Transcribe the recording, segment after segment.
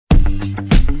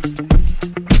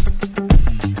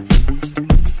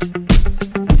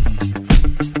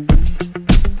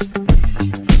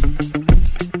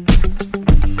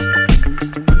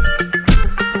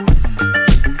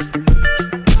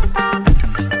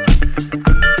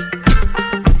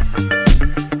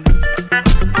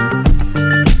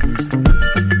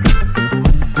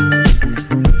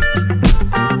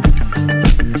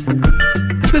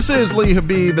is Lee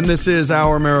Habib, and this is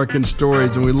Our American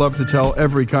Stories, and we love to tell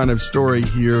every kind of story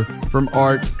here, from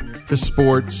art to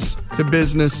sports to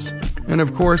business and,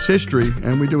 of course, history.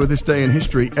 And we do a This Day in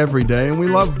History every day, and we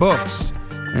love books.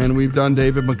 And we've done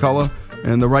David McCullough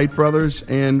and the Wright brothers,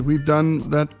 and we've done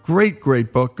that great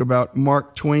book about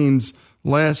Mark Twain's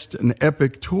last and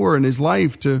epic tour in his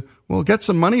life to, well, get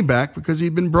some money back because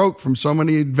he'd been broke from so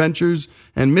many adventures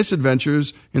and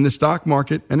misadventures in the stock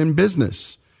market and in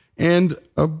business. And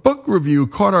a book review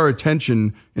caught our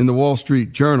attention in the Wall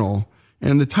Street Journal,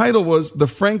 and the title was The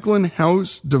Franklin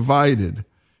House Divided.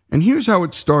 And here's how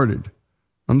it started.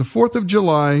 On the 4th of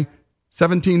July,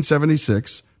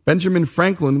 1776, Benjamin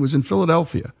Franklin was in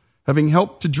Philadelphia, having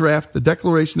helped to draft the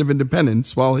Declaration of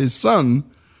Independence while his son,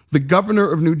 the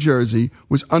governor of New Jersey,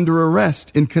 was under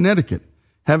arrest in Connecticut,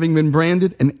 having been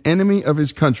branded an enemy of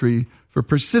his country for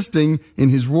persisting in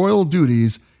his royal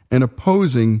duties and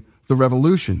opposing the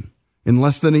Revolution. In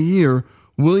less than a year,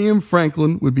 William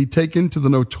Franklin would be taken to the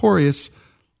notorious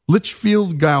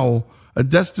Litchfield Gaol, a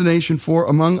destination for,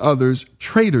 among others,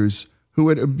 traitors who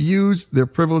had abused their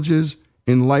privileges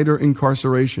in lighter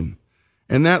incarceration.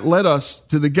 And that led us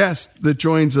to the guest that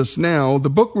joins us now. The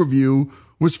book review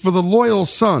was for The Loyal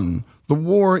Son, The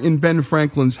War in Ben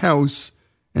Franklin's House,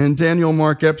 and Daniel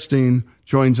Mark Epstein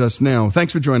joins us now.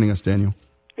 Thanks for joining us, Daniel.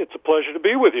 It's a pleasure to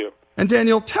be with you. And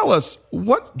Daniel, tell us,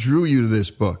 what drew you to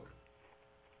this book?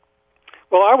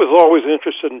 Well, I was always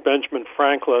interested in Benjamin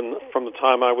Franklin from the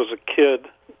time I was a kid,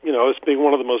 as being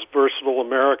one of the most versatile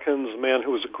Americans, a man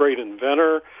who was a great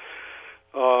inventor,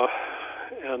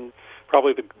 and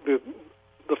probably the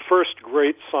first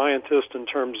great scientist in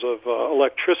terms of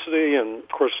electricity. And, of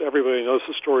course, everybody knows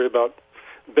the story about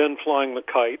Ben flying the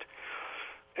kite.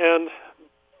 And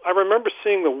I remember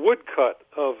seeing the woodcut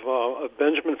of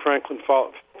Benjamin Franklin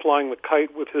flying the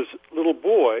kite with his little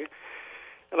boy,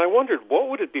 and I wondered, what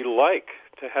would it be like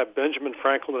to have Benjamin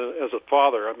Franklin as a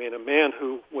father? I mean, a man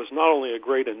who was not only a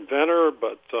great inventor,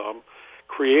 but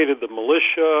created the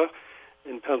militia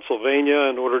in Pennsylvania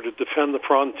in order to defend the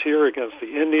frontier against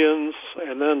the Indians,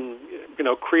 and then,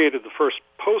 created the first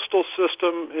postal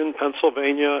system in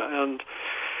Pennsylvania and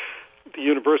the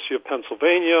University of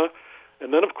Pennsylvania,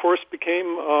 and then, of course,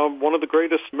 became one of the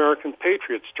greatest American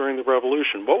patriots during the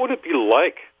Revolution. What would it be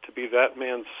like to be that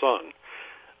man's son?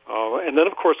 And then,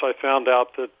 of course, I found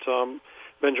out that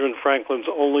Benjamin Franklin's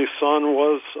only son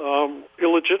was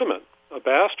illegitimate, a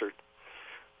bastard,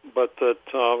 but that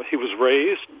he was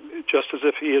raised just as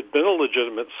if he had been a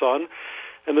legitimate son,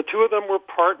 and the two of them were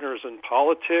partners in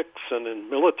politics and in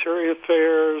military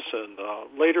affairs and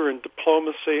later in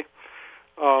diplomacy.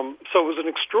 So it was an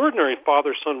extraordinary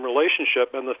father-son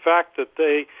relationship, and the fact that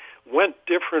they went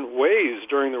different ways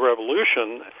during the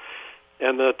Revolution,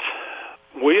 and that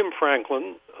William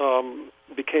Franklin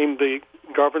became the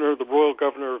royal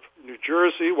governor of New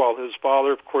Jersey, while his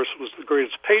father, of course, was the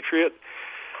greatest patriot,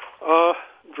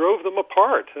 drove them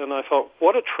apart. And I thought,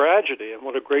 what a tragedy and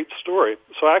what a great story.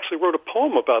 So I actually wrote a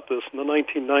poem about this in the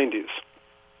 1990s.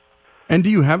 And do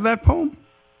you have that poem?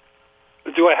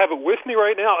 Do I have it with me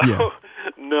right now? Yeah.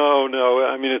 No.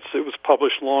 I mean, it was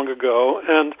published long ago.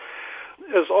 And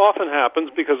as often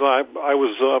happens, because I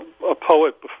was a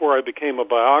poet before I became a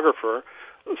biographer,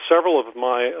 several of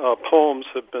my poems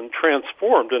have been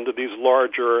transformed into these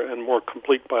larger and more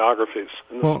complete biographies.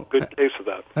 And this is a good case of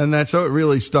that. And that's so it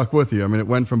really stuck with you. I mean, it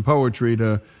went from poetry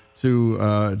to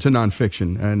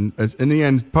nonfiction. And in the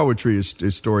end, poetry is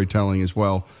storytelling as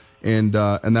well. And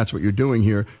that's what you're doing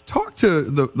here. Talk to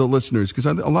the listeners, because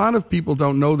a lot of people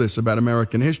don't know this about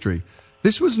American history.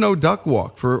 This was no duck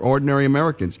walk for ordinary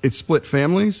Americans. It split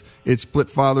families. It split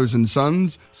fathers and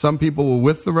sons. Some people were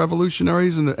with the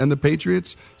revolutionaries and the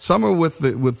patriots. Some were with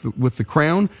the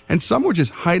crown, and some were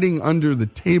just hiding under the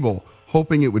table,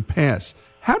 hoping it would pass.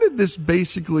 How did this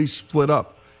basically split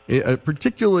up,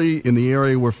 particularly in the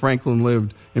area where Franklin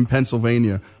lived in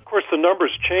Pennsylvania? Of course, the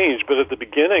numbers changed, but at the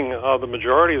beginning, the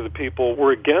majority of the people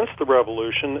were against the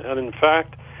revolution, and in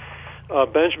fact,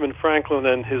 Benjamin Franklin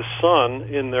and his son,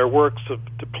 in their works of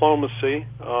diplomacy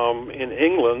in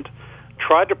England,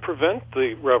 tried to prevent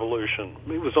the revolution.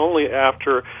 It was only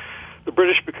after the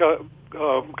British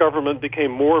government became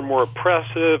more and more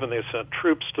oppressive, and they sent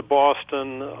troops to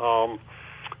Boston,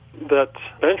 that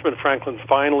Benjamin Franklin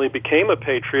finally became a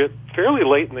patriot fairly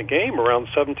late in the game, around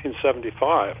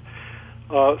 1775.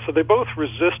 So they both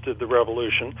resisted the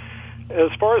revolution.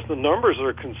 As far as the numbers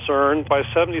are concerned, by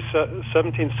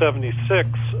 1776,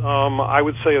 I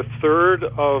would say a third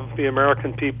of the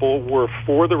American people were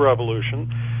for the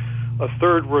revolution, a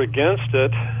third were against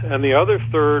it, and the other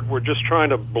third were just trying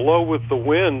to blow with the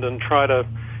wind and try to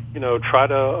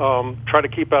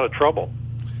keep out of trouble.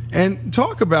 And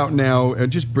talk about now,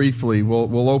 just briefly.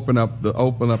 We'll open up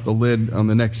the lid on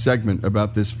the next segment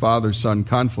about this father-son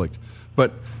conflict.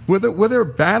 But were there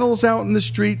battles out in the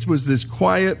streets? Was this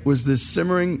quiet? Was this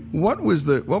simmering? What was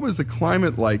the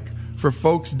climate like for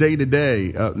folks day to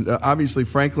day? Obviously,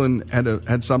 Franklin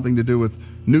had something to do with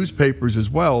newspapers as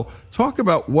well. Talk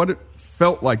about what it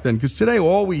felt like then, because today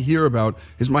all we hear about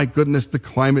is, my goodness, the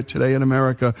climate today in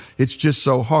America. It's just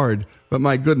so hard. But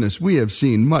my goodness, we have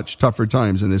seen much tougher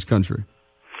times in this country.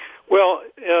 Well,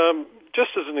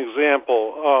 just as an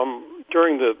example,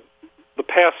 during the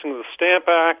passing of the Stamp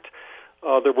Act,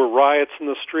 there were riots in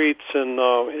the streets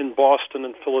in Boston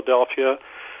and Philadelphia.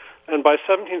 And by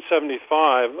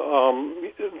 1775,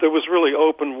 there was really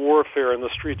open warfare in the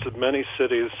streets of many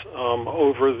cities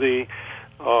over the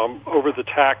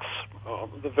tax,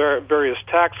 the various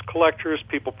tax collectors,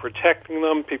 people protecting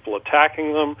them, people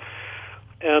attacking them.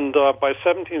 And by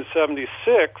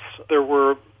 1776, there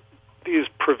were these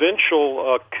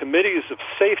provincial committees of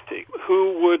safety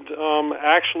who would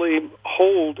actually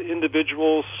hold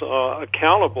individuals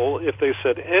accountable if they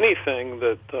said anything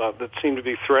that seemed to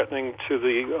be threatening to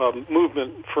the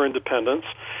movement for independence.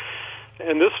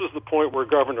 And this was the point where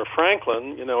Governor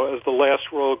Franklin, as the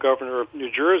last royal governor of New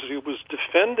Jersey, was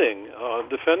defending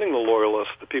the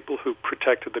Loyalists, the people who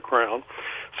protected the crown.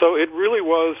 So it really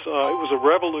was it was a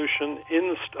revolution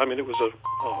it was a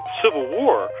civil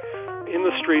war in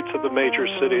the streets of the major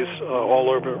cities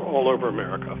all over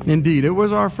America. Indeed, it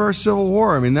was our first Civil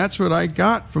War. That's what I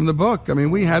got from the book.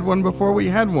 We had one before we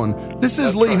had one. This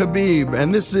is Lee Habib,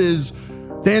 and this is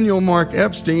Daniel Mark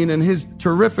Epstein and his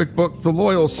terrific book, The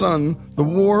Loyal Son, The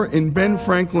War in Ben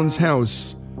Franklin's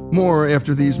House. More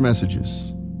after these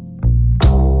messages.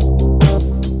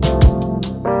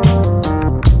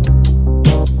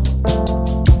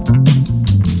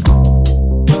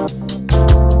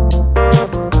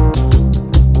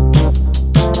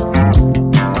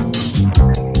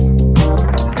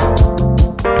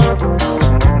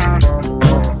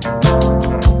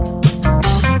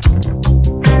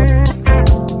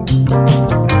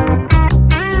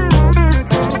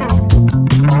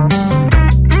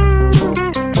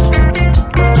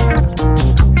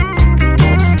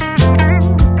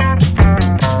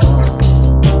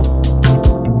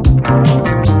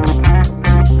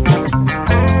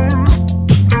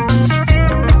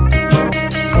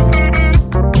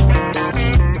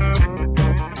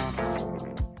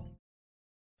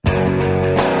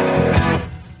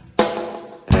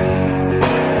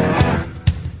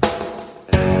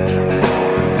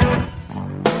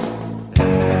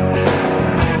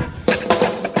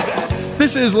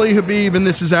 This is Lee Habib, and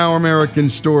this is Our American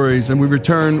Stories, and we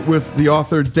return with the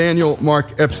author Daniel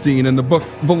Mark Epstein and the book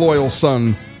The Loyal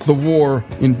Son, The War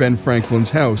in Ben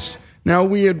Franklin's House. Now,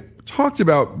 we had talked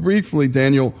about briefly,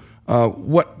 Daniel,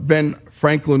 what Ben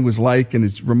Franklin was like and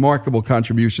his remarkable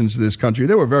contributions to this country.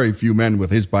 There were very few men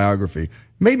with his biography,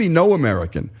 maybe no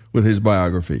American with his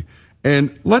biography.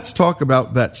 And let's talk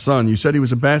about that son. You said he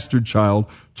was a bastard child.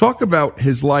 Talk about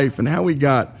his life and how he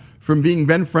got from being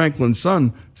Ben Franklin's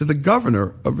son to the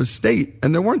governor of a state.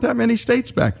 And there weren't that many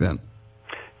states back then.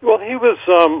 Well, he was,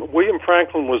 William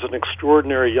Franklin was an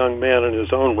extraordinary young man in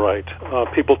his own right.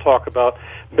 People talk about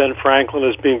Ben Franklin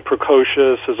as being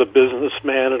precocious, as a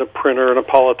businessman and a printer and a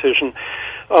politician.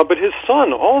 But his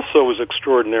son also was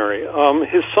extraordinary.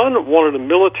 His son wanted a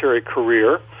military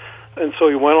career, and so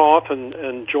he went off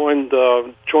and joined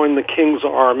the King's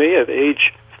Army at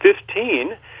age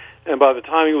 15. And by the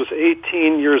time he was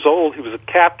 18 years old, he was a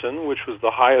captain, which was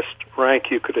the highest rank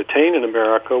you could attain in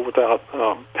America without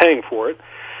paying for it.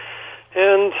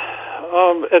 And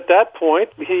at that point,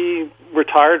 he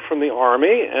retired from the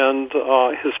Army, and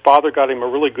his father got him a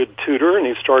really good tutor, and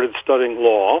he started studying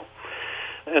law.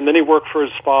 And then he worked for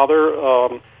his father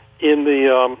in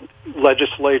the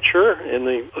legislature, in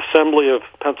the Assembly of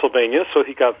Pennsylvania, so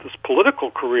he got this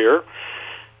political career.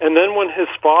 And then when his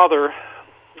father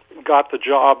got the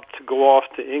job to go off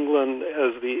to England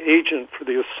as the agent for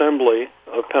the Assembly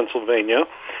of Pennsylvania,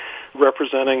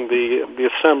 representing the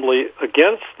Assembly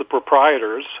against the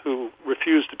proprietors who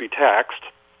refused to be taxed,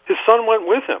 his son went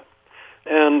with him.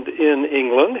 And in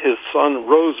England, his son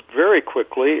rose very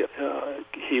quickly.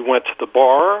 He went to the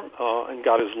bar and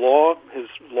got his law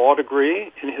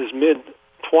degree in his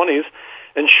mid-20s,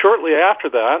 and shortly after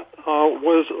that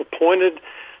was appointed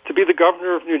to be the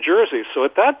governor of New Jersey. So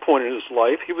at that point in his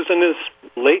life, he was in his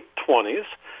late 20s.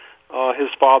 His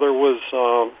father was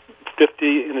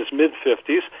 50, in his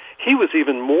mid-50s. He was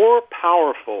even more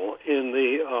powerful in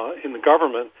the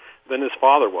government than his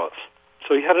father was.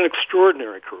 So he had an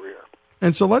extraordinary career.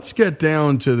 And so let's get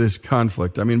down to this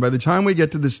conflict. I mean, by the time we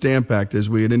get to the Stamp Act, as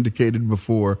we had indicated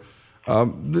before,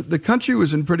 the country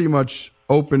was in pretty much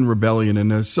open rebellion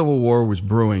and a civil war was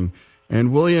brewing.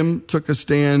 And William took a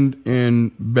stand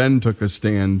and Ben took a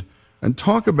stand. And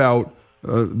talk about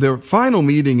their final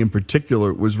meeting in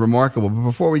particular was remarkable. But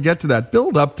before we get to that,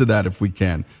 build up to that if we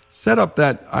can. Set up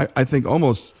that, I think,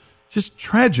 almost just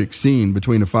tragic scene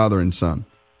between a father and son.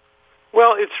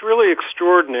 Well, it's really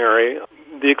extraordinary,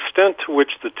 the extent to which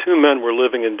the two men were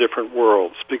living in different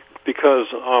worlds, because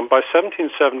by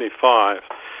 1775,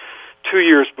 2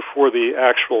 years before the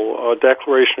actual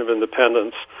Declaration of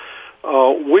Independence,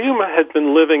 William had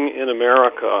been living in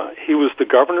America. He was the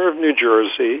governor of New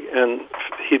Jersey, and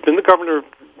he'd been the governor of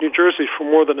New Jersey for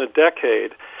more than a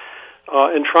decade,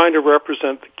 and trying to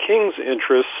represent the king's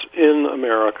interests in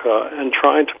America and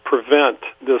trying to prevent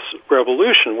this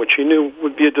revolution, which he knew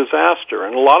would be a disaster.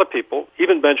 And a lot of people,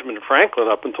 even Benjamin Franklin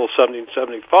up until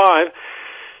 1775,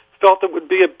 felt it would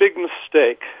be a big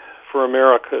mistake for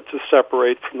America to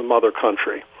separate from the mother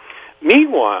country.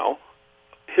 Meanwhile,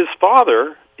 his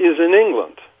father is in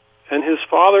England, and his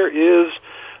father is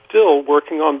still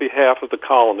working on behalf of the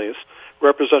colonies,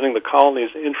 representing the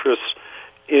colonies' interests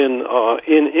in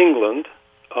England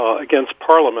against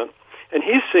Parliament, and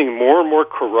he's seeing more and more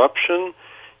corruption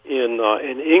in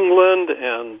England.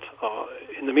 And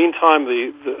in the meantime,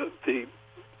 the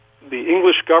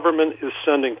English government is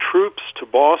sending troops to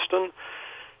Boston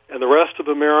and the rest of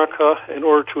America in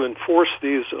order to enforce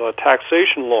these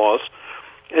taxation laws.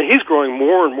 And he's growing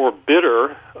more and more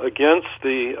bitter against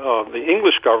the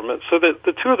English government, so that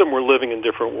the two of them were living in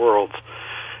different worlds.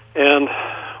 And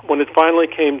when it finally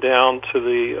came down to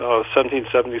the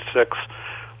 1776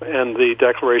 and the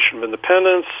Declaration of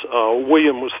Independence,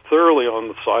 William was thoroughly on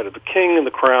the side of the king and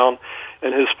the crown,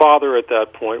 and his father at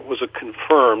that point was a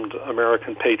confirmed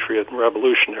American patriot and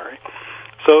revolutionary.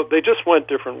 So they just went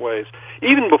different ways.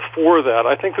 Even before that,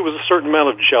 I think there was a certain amount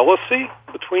of jealousy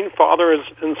between father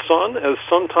and son, as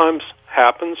sometimes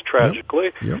happens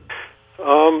tragically. Yep.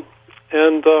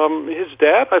 And his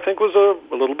dad, I think, was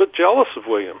a little bit jealous of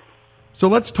William. So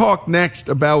let's talk next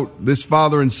about this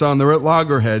father and son. They're at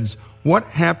loggerheads. What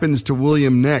happens to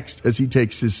William next as he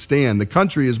takes his stand? The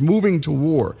country is moving to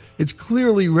war. It's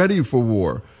clearly ready for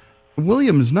war.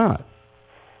 William's not.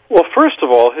 Well, first of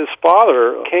all, his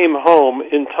father came home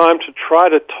in time to try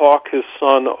to talk his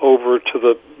son over to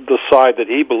the side that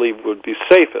he believed would be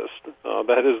safest,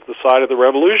 that is, the side of the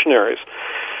revolutionaries.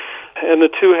 And the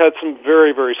two had some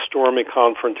very, very stormy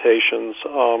confrontations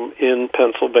in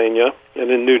Pennsylvania and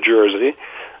in New Jersey,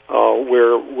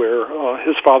 where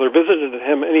his father visited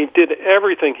him, and he did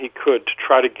everything he could to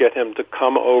try to get him to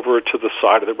come over to the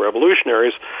side of the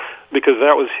revolutionaries, because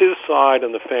that was his side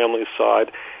and the family's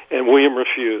side, and William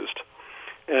refused.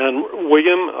 And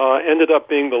William ended up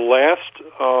being the last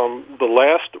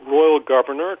royal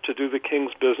governor to do the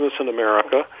king's business in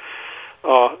America.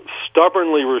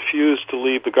 Stubbornly refused to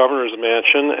leave the governor's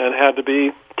mansion and had to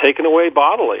be taken away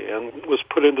bodily and was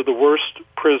put into the worst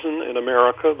prison in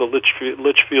America, the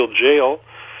Litchfield Jail,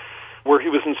 where he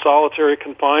was in solitary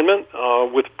confinement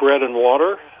with bread and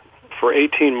water for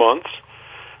 18 months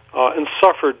and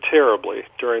suffered terribly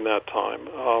during that time.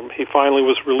 He finally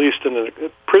was released in a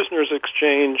prisoner's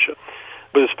exchange,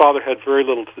 but his father had very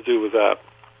little to do with that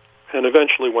and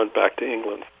eventually went back to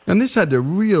England. And this had to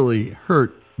really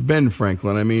hurt Ben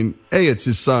Franklin. I mean, it's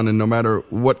his son, and no matter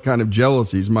what kind of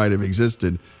jealousies might have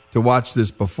existed, to watch this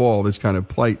kind of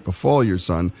plight befall your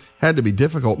son, had to be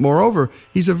difficult. Moreover,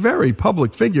 he's a very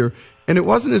public figure, and it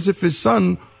wasn't as if his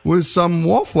son was some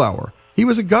wallflower. He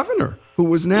was a governor who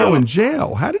was now in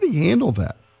jail. How did he handle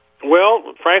that?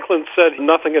 Well, Franklin said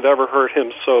nothing had ever hurt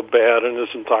him so bad in his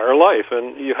entire life,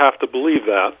 and you have to believe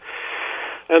that.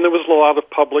 And there was a lot of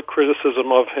public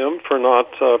criticism of him for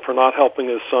not helping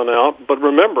his son out. But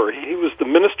remember, he was the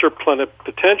minister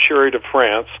plenipotentiary to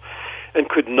France, and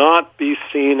could not be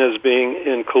seen as being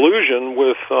in collusion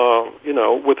with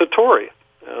a Tory.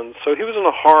 And so he was in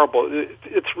a horrible.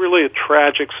 It's really a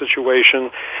tragic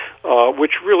situation,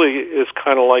 which really is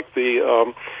kind of like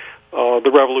the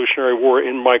Revolutionary War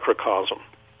in microcosm.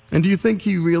 And do you think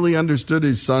he really understood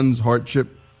his son's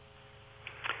hardship?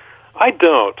 I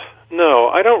don't. No,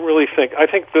 I don't really think. I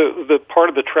think the part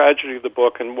of the tragedy of the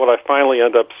book, and what I finally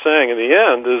end up saying in the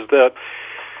end, is that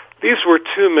these were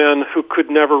two men who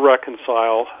could never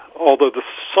reconcile, although the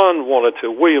son wanted to,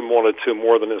 William wanted to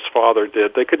more than his father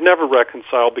did. They could never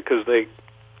reconcile because they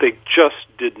just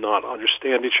did not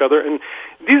understand each other. And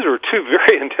these are two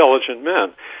very intelligent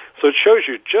men. So it shows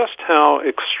you just how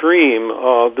extreme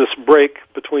this break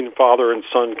between father and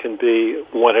son can be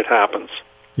when it happens.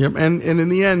 Yep, and in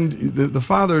the end, the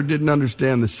father didn't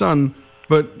understand the son,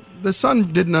 but the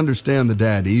son didn't understand the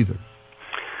dad either.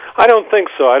 I don't think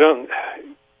so.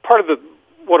 Part of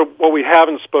what we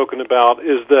haven't spoken about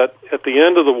is that at the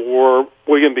end of the war,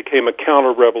 William became a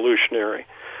counter-revolutionary,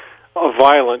 a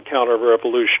violent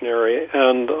counter-revolutionary,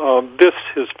 and this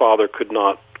his father could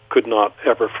not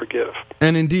ever forgive.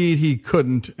 And indeed, he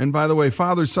couldn't. And by the way,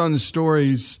 father-son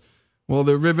stories, well,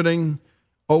 they're riveting,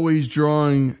 always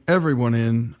drawing everyone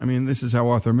in. I mean, this is how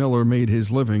Arthur Miller made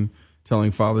his living,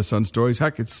 telling father-son stories.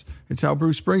 Heck, it's how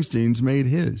Bruce Springsteen's made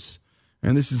his.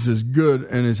 And this is as good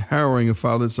and as harrowing a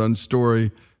father-son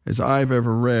story as I've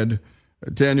ever read.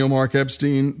 Daniel Mark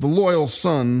Epstein, The Loyal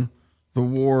Son, The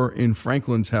War in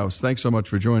Franklin's House. Thanks so much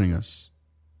for joining us.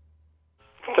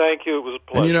 Thank you. It was a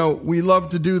pleasure. And, we love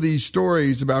to do these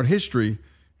stories about history.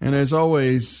 And as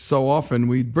always, so often,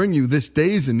 we bring you This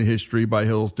Days in History by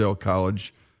Hillsdale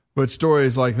College. But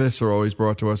stories like this are always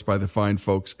brought to us by the fine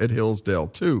folks at Hillsdale,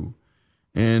 too.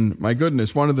 And my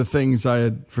goodness, one of the things I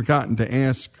had forgotten to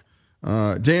ask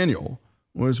Daniel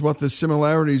was what the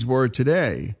similarities were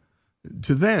today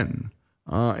to then.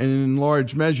 And in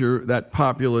large measure, that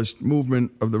populist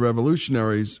movement of the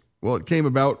revolutionaries, well, it came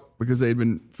about because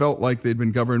felt like they'd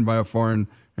been governed by a foreign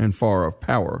and far-off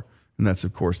power. And that's,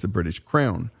 of course, the British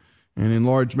Crown. And in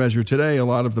large measure today, a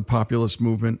lot of the populist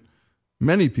movement,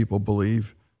 many people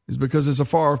believe, is because there's a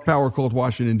far-off power called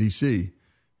Washington, D.C.,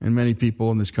 and many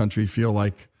people in this country feel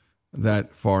like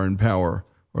that foreign power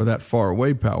or that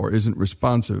faraway power isn't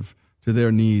responsive to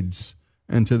their needs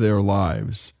and to their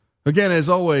lives. Again, as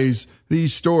always,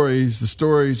 these stories, the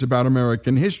stories about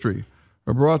American history,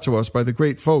 are brought to us by the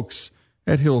great folks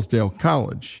at Hillsdale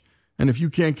College. And if you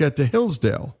can't get to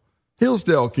Hillsdale,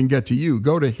 Hillsdale can get to you.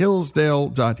 Go to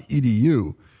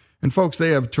hillsdale.edu. And folks,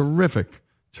 they have terrific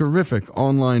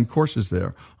online courses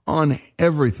there on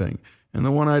everything. And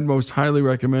the one I'd most highly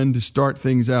recommend to start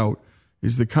things out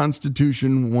is the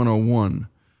Constitution 101,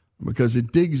 because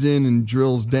it digs in and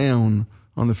drills down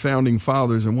on the founding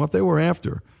fathers and what they were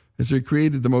after as they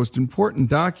created the most important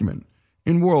document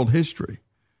in world history.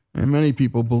 And many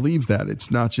people believe that. It's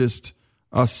not just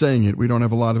us saying it. We don't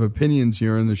have a lot of opinions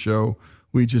here in the show.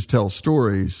 We just tell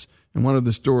stories. And one of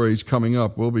the stories coming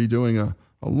up, we'll be doing a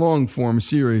long-form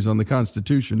series on the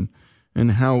Constitution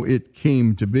and how it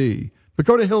came to be. But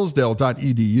go to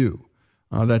hillsdale.edu.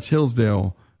 That's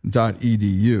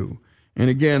hillsdale.edu. And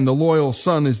again, The Loyal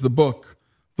Son is the book,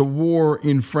 The War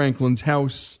in Franklin's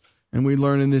House. And we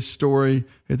learn in this story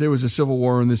that there was a civil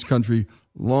war in this country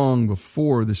long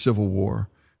before the Civil War.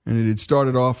 And it had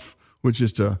started off with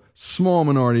just a small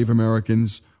minority of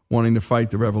Americans wanting to fight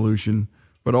the revolution.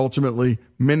 But ultimately,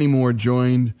 many more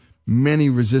joined, many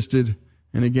resisted,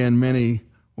 and again, many,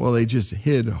 well, they just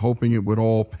hid, hoping it would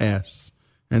all pass.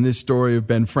 And this story of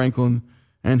Ben Franklin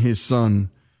and his son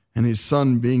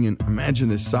being in, imagine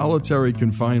this, solitary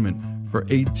confinement for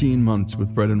 18 months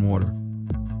with bread and water.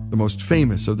 The most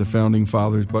famous of the founding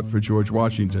fathers, but for George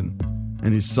Washington,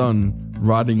 and his son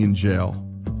rotting in jail.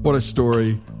 What a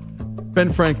story.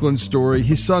 Ben Franklin's story,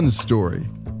 his son's story,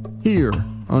 here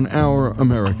on Our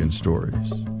American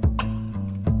Stories.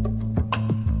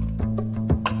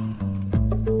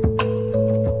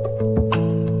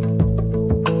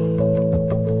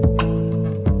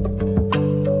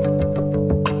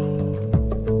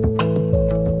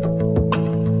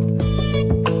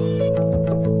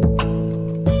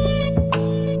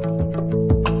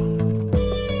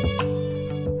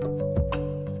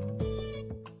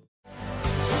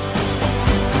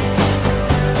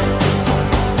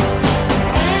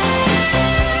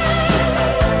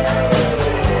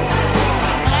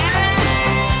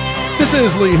 This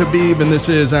is Lee Habib, and this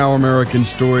is Our American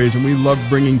Stories, and we love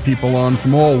bringing people on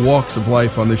from all walks of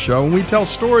life on the show, and we tell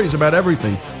stories about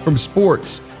everything from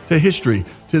sports to history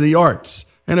to the arts,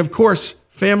 and of course,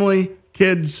 family,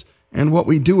 kids, and what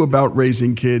we do about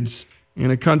raising kids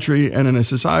in a country and in a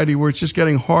society where it's just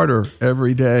getting harder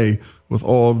every day with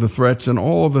all of the threats and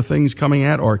all of the things coming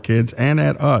at our kids and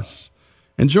at us.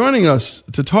 And joining us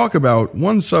to talk about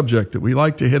one subject that we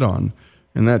like to hit on,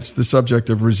 and that's the subject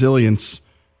of resilience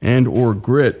and or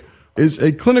grit, is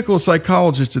a clinical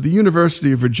psychologist at the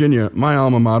University of Virginia, my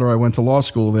alma mater. I went to law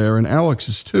school there, and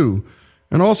Alex's too,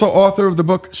 and also author of the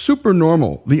book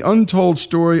Supernormal, The Untold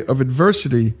Story of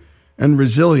Adversity and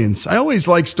Resilience. I always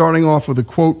like starting off with a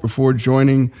quote before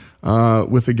joining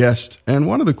with a guest, and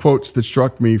one of the quotes that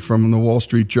struck me from the Wall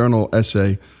Street Journal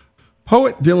essay,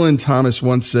 poet Dylan Thomas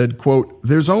once said, quote,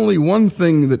 "There's only one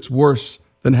thing that's worse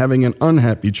than having an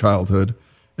unhappy childhood,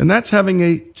 and that's having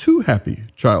a too happy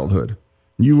childhood."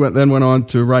 You then went on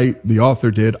to write, the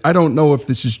author did, "I don't know if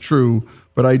this is true,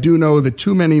 but I do know that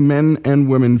too many men and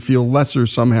women feel lesser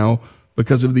somehow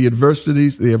because of the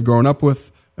adversities they have grown up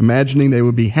with, imagining they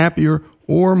would be happier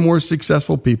or more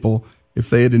successful people if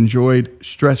they had enjoyed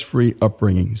stress-free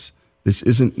upbringings. This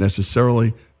isn't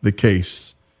necessarily the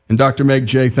case. And Dr. Meg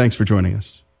Jay, thanks for joining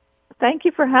us. Thank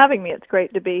you for having me. It's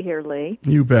great to be here, Lee.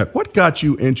 You bet. What got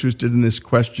you interested in this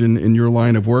question in your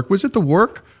line of work? Was it the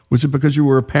work? Was it because you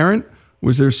were a parent?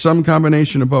 Was there some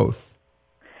combination of both?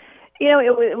 You know,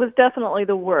 it was definitely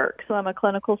the work. So I'm a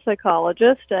clinical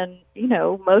psychologist, and, you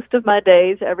know, most of my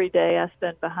days, every day, I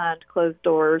spend behind closed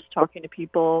doors talking to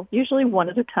people, usually one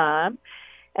at a time.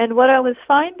 And what I was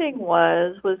finding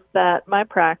was that my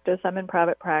practice, I'm in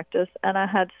private practice, and I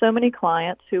had so many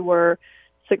clients who were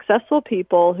successful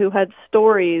people who had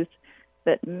stories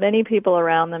that many people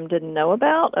around them didn't know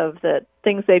about, of that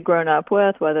things they'd grown up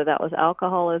with, whether that was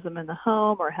alcoholism in the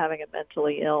home or having a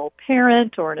mentally ill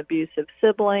parent or an abusive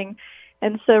sibling.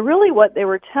 And so really what they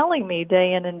were telling me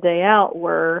day in and day out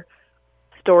were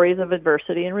stories of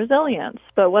adversity and resilience.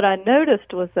 But what I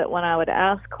noticed was that when I would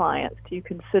ask clients, do you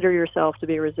consider yourself to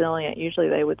be resilient? Usually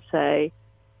they would say,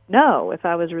 no, if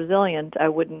I was resilient, I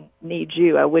wouldn't need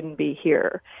you. I wouldn't be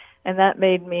here. And that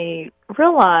made me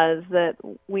realize that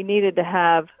we needed to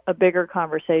have a bigger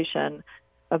conversation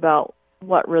about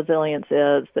what resilience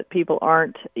is, that people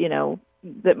aren't, you know,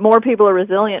 that more people are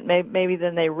resilient maybe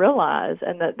than they realize,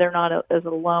 and that they're not as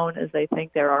alone as they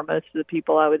think they are. Most of the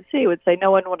people I would see would say, no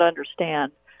one would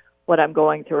understand what I'm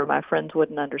going through, or my friends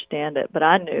wouldn't understand it. But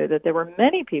I knew that there were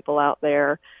many people out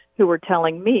there who were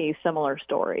telling me similar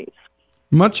stories.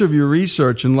 Much of your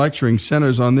research and lecturing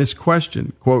centers on this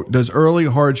question, quote, does early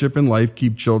hardship in life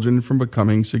keep children from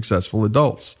becoming successful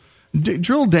adults?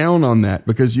 Drill down on that,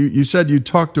 because you said you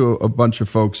talked to a bunch of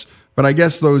folks, but I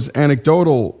guess those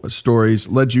anecdotal stories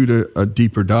led you to a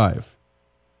deeper dive.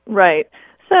 Right.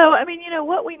 So, I mean, you know,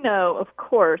 what we know, of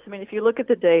course, I mean, if you look at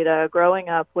the data, growing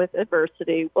up with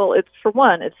adversity, well, it's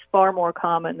far more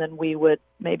common than we would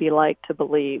maybe like to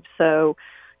believe. So,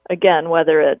 again,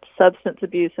 whether it's substance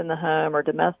abuse in the home or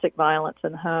domestic violence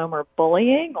in the home or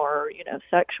bullying or, you know,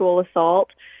 sexual assault,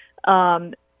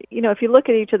 you know, if you look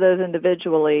at each of those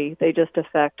individually, they just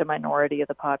affect a minority of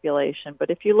the population.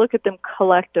 But if you look at them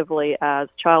collectively as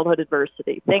childhood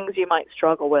adversity, things you might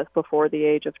struggle with before the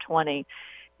age of 20,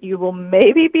 you will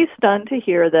maybe be stunned to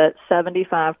hear that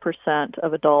 75%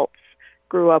 of adults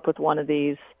grew up with one of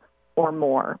these or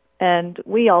more. And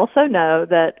we also know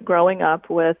that growing up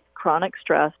with chronic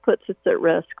stress puts us at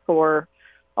risk for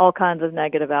all kinds of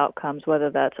negative outcomes, whether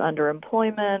that's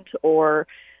underemployment or,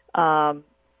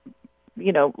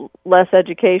 you know, less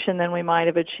education than we might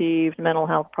have achieved, mental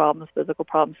health problems, physical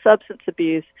problems, substance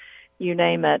abuse, you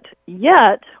name it.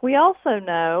 Yet, we also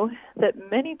know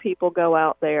that many people go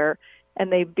out there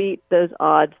and they beat those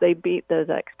odds, they beat those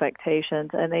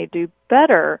expectations, and they do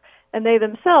better. And they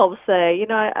themselves say, you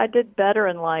know, I did better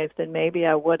in life than maybe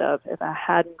I would have if I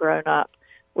hadn't grown up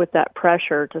with that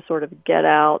pressure to sort of get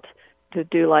out, to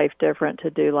do life different, to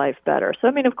do life better. So,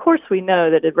 I mean, of course, we know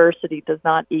that adversity does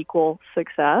not equal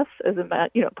success. As a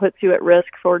matter, you know, puts you at risk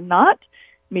for not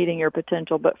meeting your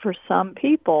potential. But for some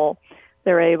people,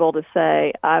 they're able to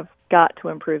say, I've got to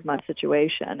improve my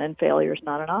situation, and failure is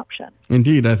not an option.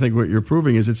 Indeed, I think what you're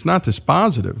proving is it's not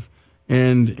dispositive.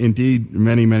 And indeed,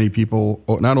 many, many people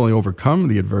not only overcome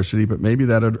the adversity, but maybe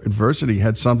that adversity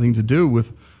had something to do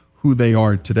with who they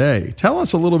are today. Tell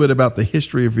us a little bit about the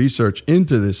history of research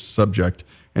into this subject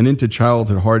and into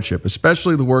childhood hardship,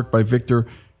 especially the work by Victor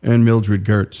and Mildred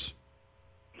Gertz.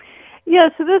 Yeah,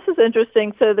 so this is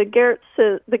interesting. So the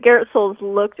Gertzels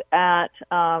looked at,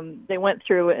 they went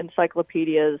through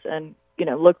encyclopedias and, you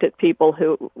know, looked at people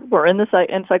who were in the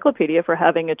encyclopedia for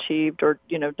having achieved or,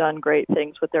 you know, done great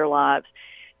things with their lives.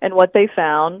 And what they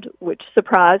found, which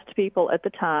surprised people at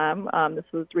the time,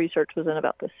 research was in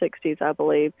about the 60s, I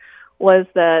believe, was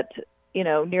that, you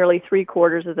know, nearly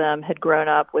 3/4 of them had grown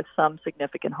up with some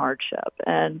significant hardship.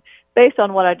 And based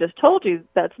on what I just told you,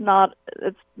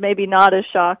 it's maybe not as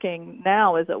shocking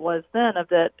now as it was then, of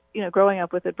that, you know, growing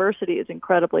up with adversity is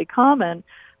incredibly common.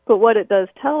 But what it does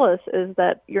tell us is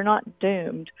that you're not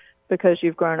doomed because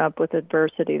you've grown up with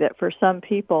adversity, that for some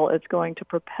people it's going to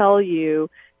propel you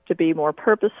to be more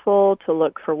purposeful, to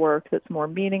look for work that's more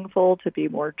meaningful, to be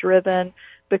more driven,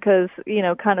 because, you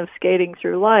know, kind of skating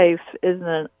through life isn't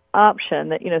an option,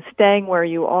 that, you know, staying where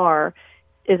you are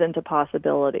isn't a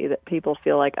possibility, that people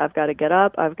feel like I've got to get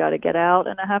up, I've got to get out,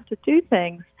 and I have to do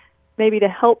things maybe to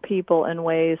help people in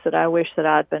ways that I wish that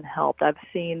I'd been helped. I've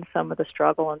seen some of the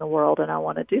struggle in the world, and I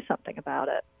want to do something about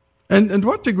it. And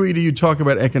what degree do you talk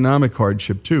about economic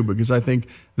hardship too? Because I think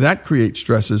that creates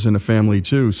stresses in a family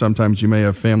too. Sometimes you may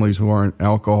have families who aren't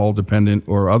alcohol dependent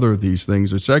or other of these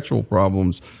things, or sexual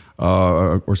problems,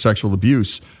 or sexual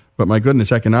abuse. But my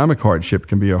goodness, economic hardship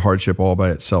can be a hardship all by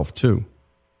itself too.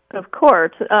 Of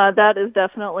course, that is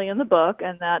definitely in the book,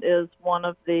 and that is one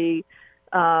of the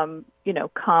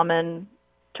common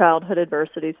childhood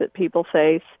adversities that people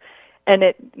face. And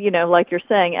it, like you're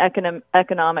saying,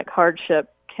 economic hardship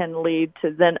can lead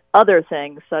to then other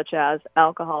things such as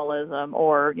alcoholism,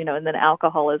 or, and then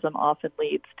alcoholism often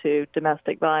leads to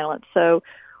domestic violence. So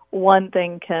one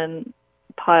thing can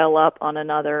pile up on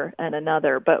another and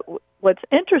another. But what's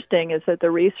interesting is that the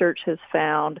research has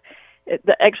found,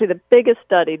 actually the biggest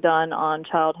study done on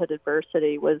childhood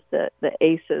adversity was the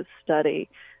ACEs study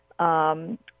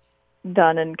done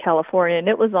in California, and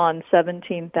it was on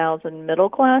 17,000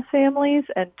 middle-class families,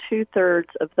 and 2/3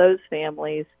 of those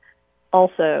families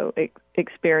also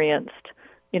experienced,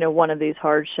 one of these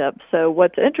hardships. So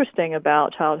what's interesting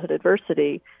about childhood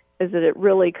adversity is that it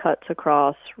really cuts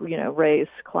across, race,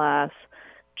 class,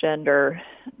 gender,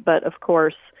 but of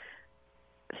course,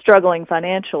 struggling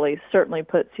financially certainly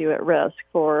puts you at risk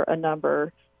for a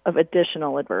number of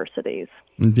additional adversities.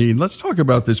 Indeed. Let's talk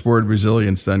about this word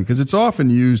resilience then, because it's often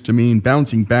used to mean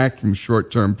bouncing back from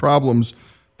short-term problems,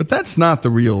 but that's not the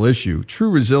real issue. True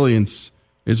resilience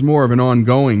is more of an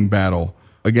ongoing battle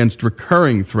against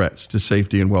recurring threats to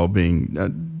safety and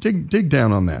well-being. Dig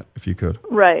down on that, if you could.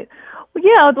 Right.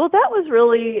 Well, that was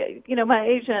really, my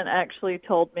agent actually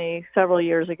told me several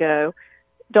years ago,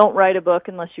 don't write a book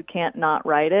unless you can't not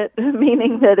write it,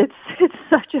 meaning that it's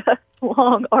such a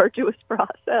long, arduous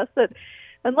process that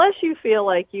unless you feel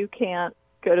like you can't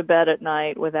go to bed at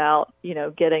night without,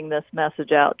 getting this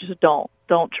message out, just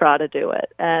don't try to do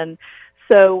it. And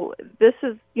so this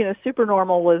is,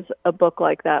 Supernormal was a book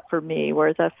like that for me,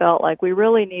 whereas I felt like we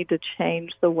really need to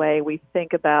change the way we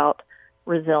think about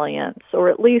resilience, or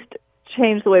at least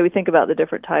change the way we think about the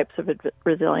different types of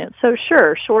resilience. So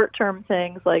sure, short-term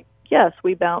things like, yes,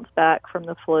 we bounce back from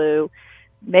the flu.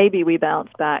 Maybe we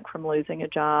bounce back from losing a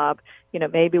job.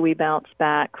 Maybe we bounce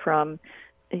back from,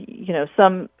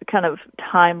 some kind of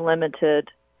time-limited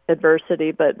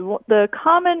adversity. But the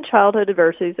common childhood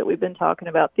adversities that we've been talking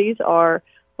about, these are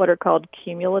what are called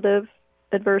cumulative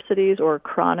adversities or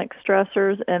chronic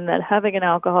stressors, and that having an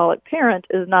alcoholic parent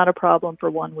is not a problem for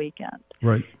one weekend.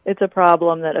 Right. It's a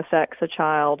problem that affects a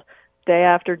child day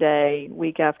after day,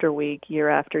 week after week, year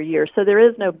after year. So there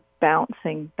is no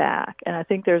bouncing back. And I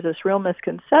think there's this real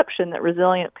misconception that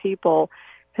resilient people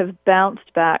have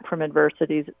bounced back from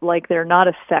adversities like they're not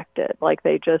affected, like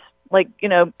they just,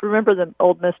 remember the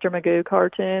old Mr. Magoo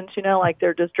cartoons, like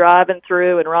they're just driving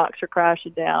through and rocks are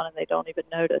crashing down and they don't even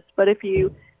notice. But if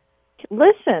you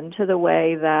listen to the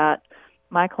way that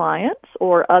my clients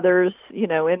or others,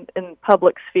 in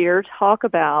public sphere talk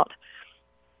about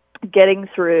getting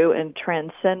through and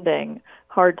transcending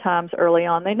hard times early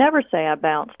on, they never say I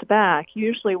bounced back.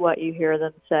 Usually what you hear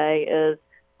them say is,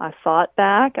 I fought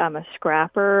back, I'm a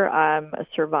scrapper, I'm a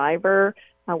survivor,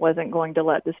 I wasn't going to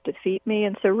let this defeat me.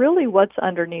 And so really what's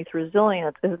underneath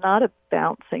resilience is not a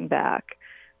bouncing back,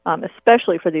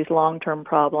 especially for these long-term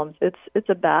problems. It's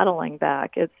a battling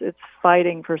back. It's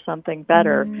fighting for something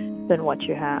better than what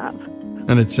you have.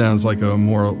 And it sounds like a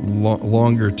more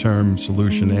longer-term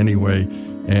solution anyway,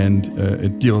 and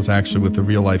it deals actually with the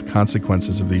real-life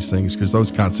consequences of these things, because those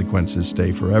consequences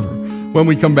stay forever. When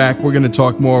we come back, we're going to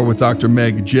talk more with Dr.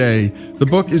 Meg Jay. The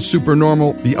book is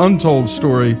Supernormal, The Untold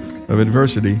Story of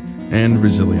Adversity and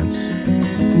Resilience.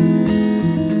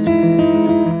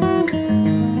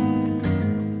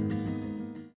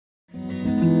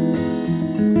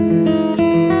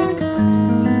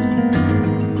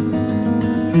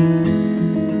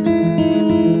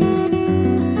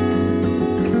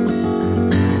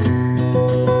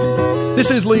 This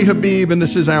is Lee Habib, and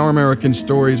this is Our American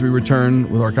Stories. We return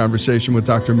with our conversation with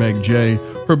Dr. Meg Jay.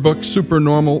 Her book,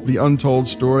 Supernormal, The Untold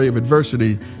Story of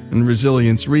Adversity and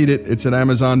Resilience. Read it. It's at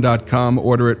Amazon.com.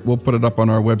 Order it. We'll put it up on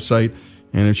our website.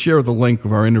 And share the link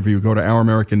of our interview. Go to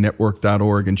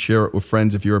OurAmericanNetwork.org and share it with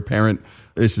friends if you're a parent.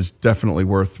 This is definitely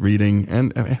worth reading.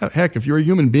 And heck, if you're a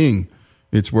human being,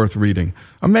 it's worth reading.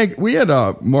 Meg, we had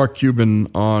Mark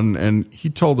Cuban on, and he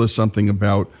told us something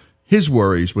about his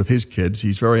worries with his kids.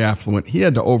 He's very affluent. He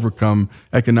had to overcome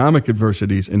economic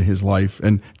adversities in his life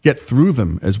and get through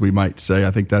them, as we might say.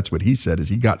 I think that's what he said, is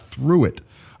he got through it.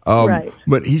 Right.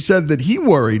 But he said that he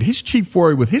worried, his chief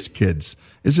worry with his kids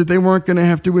is that they weren't going to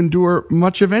have to endure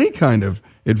much of any kind of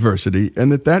adversity,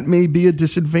 and that may be a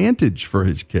disadvantage for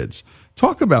his kids.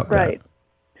 Talk about that. Right.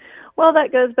 Well,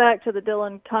 that goes back to the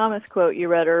Dylan Thomas quote you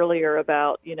read earlier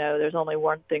about, there's only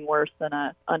one thing worse than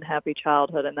an unhappy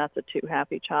childhood, and that's a too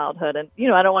happy childhood. And,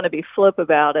 I don't want to be flip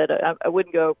about it. I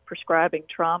wouldn't go prescribing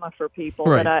trauma for people,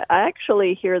 right. But I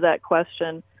actually hear that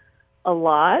question a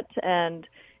lot. And,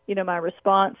 my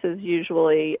response is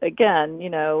usually, again,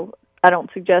 I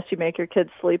don't suggest you make your kids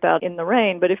sleep out in the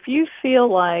rain, but if you feel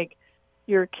like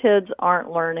your kids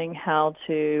aren't learning how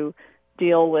to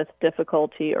deal with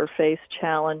difficulty or face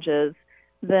challenges,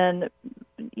 then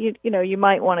you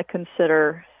might want to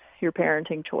consider your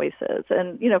parenting choices.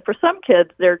 And for some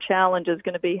kids, their challenge is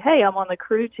going to be, hey, I'm on the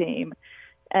crew team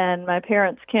and my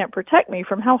parents can't protect me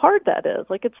from how hard that is.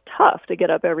 Like, it's tough to get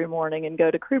up every morning and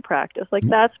go to crew practice. Like,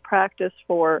 that's practice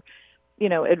for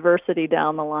adversity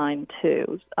down the line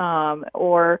too.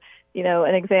 Or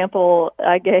an example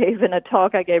I gave in a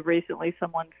talk I gave recently,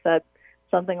 someone said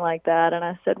something like that. And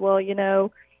I said, well,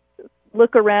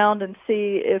 look around and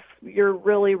see if you're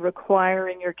really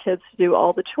requiring your kids to do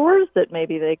all the chores that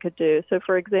maybe they could do. So,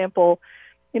 for example,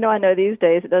 I know these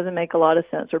days it doesn't make a lot of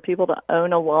sense for people to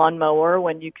own a lawnmower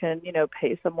when you can,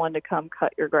 pay someone to come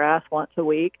cut your grass once a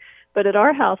week. But at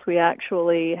our house, we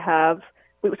actually have,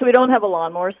 so we don't have a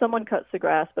lawnmower. Someone cuts the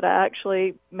grass, but I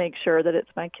actually make sure that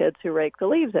it's my kids who rake the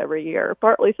leaves every year,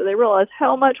 partly so they realize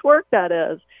how much work that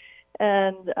is.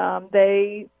 And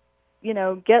they,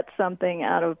 get something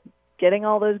out of getting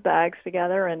all those bags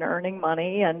together and earning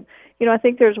money. And, I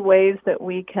think there's ways that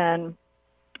we can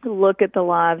look at the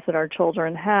lives that our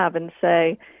children have and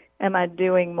say, am I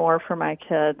doing more for my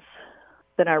kids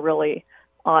than I really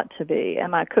ought to be?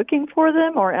 Am I cooking for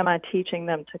them, or am I teaching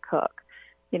them to cook?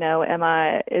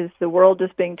 Is the world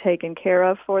just being taken care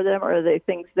of for them, or are there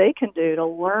things they can do to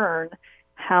learn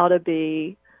how to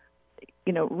be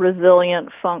resilient,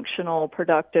 functional,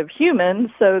 productive humans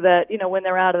so that, when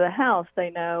they're out of the house, they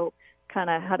know kind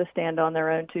of how to stand on their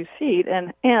own 2 feet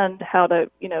and how to,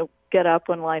 get up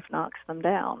when life knocks them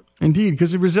down. Indeed,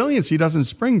 because the resiliency doesn't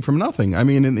spring from nothing. I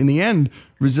mean, in the end,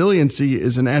 resiliency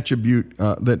is an attribute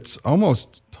that's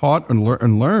almost taught and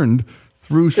learned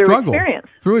through struggle.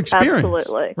 Through experience.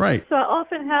 Absolutely. Right. So I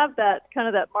often have that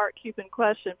Mark Cuban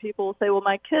question. People will say, well,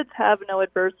 my kids have no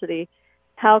adversity.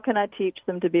 How can I teach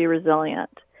them to be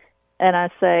resilient? And I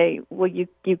say, well, you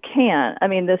can't. I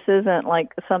mean, this isn't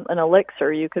like an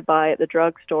elixir you could buy at the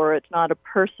drugstore. It's not a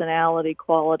personality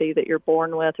quality that you're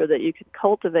born with or that you can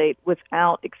cultivate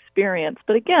without experience.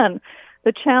 But again,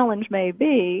 the challenge may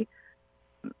be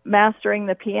mastering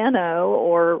the piano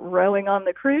or rowing on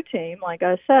the crew team, like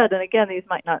I said. And again, these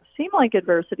might not seem like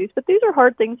adversities, but these are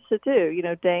hard things to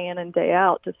do, day in and day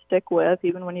out, to stick with,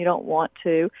 even when you don't want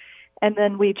to. And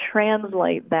then we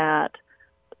translate that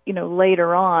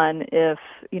later on if,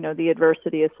 the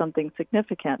adversity is something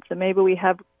significant. So maybe we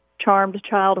have charmed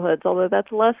childhoods, although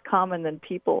that's less common than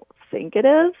people think it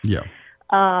is. Yeah.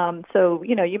 So,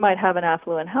 you might have an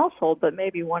affluent household, but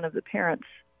maybe one of the parents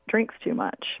drinks too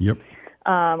much. Yep.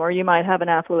 Or you might have an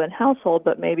affluent household,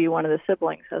 but maybe one of the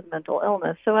siblings has mental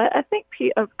illness. So I think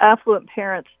affluent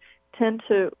parents tend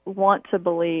to want to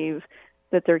believe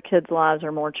that their kids' lives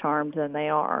are more charmed than they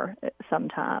are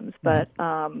sometimes. But,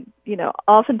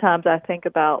 oftentimes I think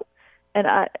about, and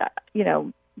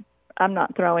I'm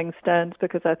not throwing stones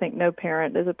because I think no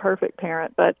parent is a perfect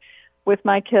parent, but with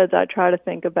my kids, I try to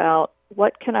think about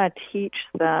what can I teach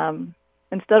them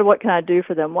instead of what can I do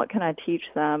for them, what can I teach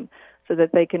them so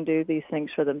that they can do these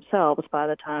things for themselves by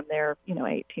the time they're,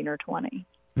 18 or 20.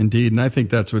 Indeed, and I think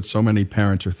that's what so many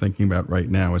parents are thinking about right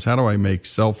now is how do I make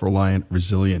self-reliant,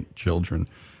 resilient children?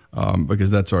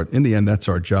 Because in the end, that's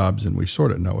our jobs, and we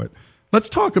sort of know it. Let's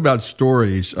talk about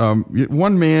stories.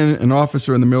 One man, an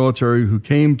officer in the military who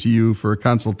came to you for a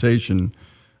consultation,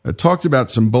 talked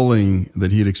about some bullying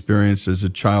that he had experienced as a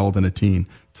child and a teen.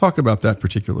 Talk about that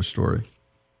particular story.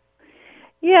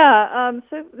 Yeah,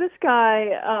 so this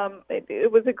guy, it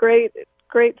was a great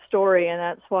story, and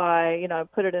that's why, I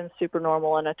put it in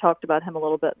Supernormal, and I talked about him a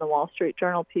little bit in the Wall Street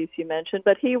Journal piece you mentioned,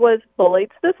 but he was bullied.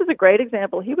 So this is a great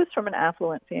example. He was from an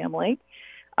affluent family,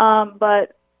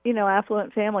 but,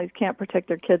 affluent families can't protect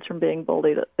their kids from being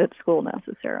bullied at school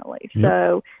necessarily. Yep.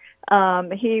 So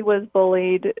he was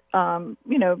bullied,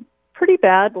 pretty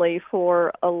badly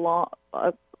for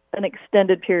an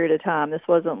extended period of time. This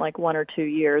wasn't like 1 or 2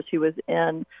 years. He was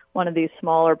in one of these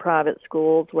smaller private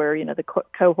schools where, the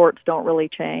cohorts don't really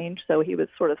change. So he was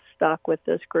sort of stuck with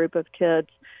this group of kids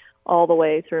all the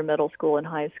way through middle school and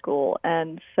high school.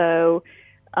 And so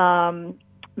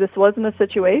this wasn't a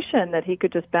situation that he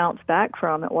could just bounce back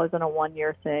from. It wasn't a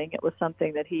 1-year thing. It was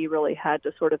something that he really had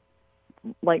to sort of,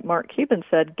 like Mark Cuban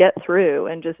said, get through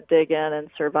and just dig in and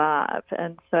survive.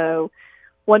 And so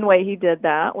one way he did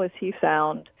that was he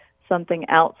found something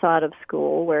outside of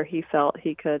school where he felt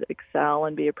he could excel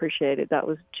and be appreciated. That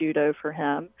was judo for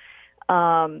him.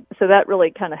 So that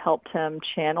really kind of helped him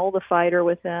channel the fighter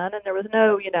within. And there was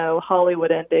no,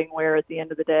 Hollywood ending where at the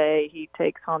end of the day he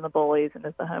takes on the bullies and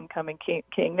is the homecoming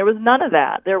king. There was none of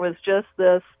that. There was just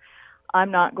this,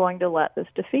 I'm not going to let this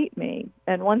defeat me.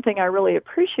 And one thing I really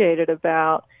appreciated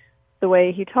about the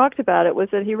way he talked about it was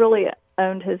that he really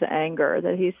owned his anger,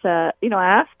 that he said, I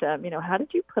asked him, how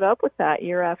did you put up with that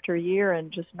year after year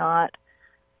and just not,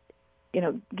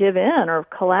 give in or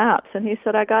collapse? And he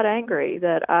said, I got angry,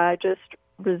 that I just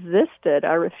resisted.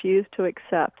 I refused to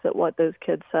accept that what those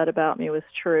kids said about me was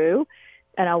true,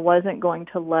 and I wasn't going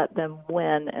to let them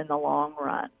win in the long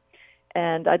run.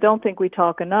 And I don't think we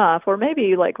talk enough, or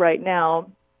maybe like right now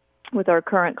with our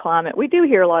current climate, we do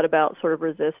hear a lot about sort of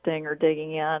resisting or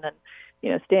digging in and,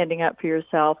 standing up for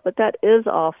yourself, but that is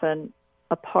often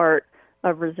a part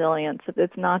of resilience.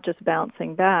 It's not just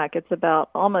bouncing back. It's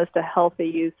about almost a healthy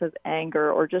use of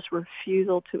anger or just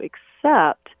refusal to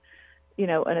accept,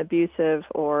 an abusive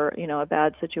or, a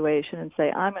bad situation and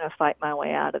say, I'm going to fight my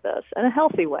way out of this in a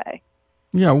healthy way.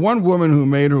 Yeah, one woman who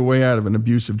made her way out of an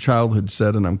abusive childhood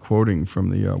said, and I'm quoting from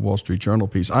the Wall Street Journal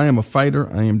piece, I am a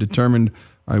fighter. I am determined.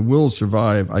 I will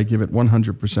survive. I give it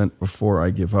 100% before I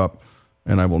give up,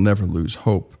 and I will never lose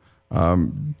hope.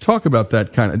 Talk about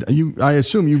that kind of, I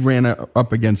assume you ran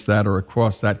up against that or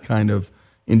across that kind of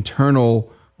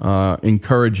internal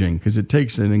encouraging, because it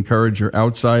takes an encourager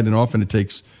outside, and often it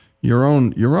takes your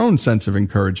own sense of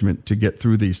encouragement to get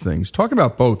through these things. Talk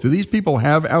about both. Do these people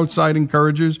have outside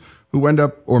encouragers who end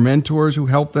up, or mentors who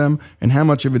help them, and how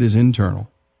much of it is internal?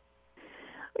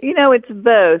 It's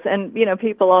both. And,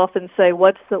 people often say,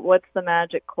 what's the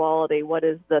magic quality? What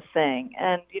is the thing?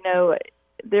 And,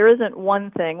 there isn't one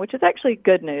thing, which is actually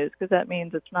good news, because that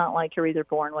means it's not like you're either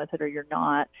born with it or you're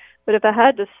not. But if I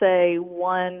had to say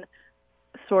one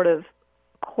sort of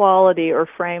quality or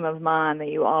frame of mind that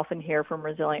you often hear from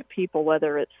resilient people,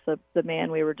 whether it's the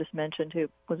man we were just mentioned who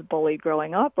was bullied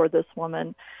growing up, or this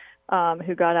woman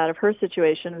who got out of her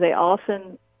situation,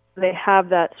 they have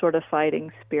that sort of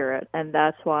fighting spirit. And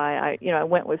that's why I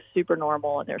went with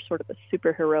supernormal, and there's sort of a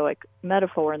superheroic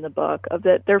metaphor in the book of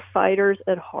that they're fighters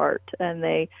at heart, and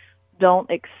they don't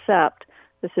accept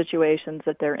the situations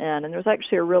that they're in. And there's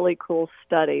actually a really cool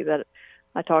study that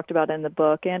I talked about in the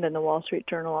book and in the Wall Street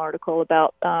Journal article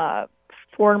about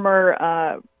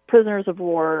former prisoners of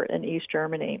war in East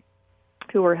Germany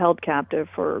who were held captive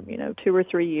for 2 or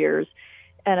 3 years.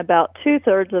 And about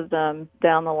 2/3 of them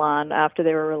down the line after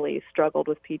they were released struggled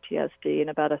with PTSD, and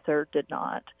about 1/3 did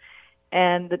not.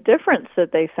 And the difference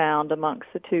that they found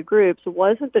amongst the two groups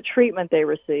wasn't the treatment they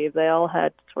received. They all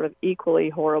had sort of equally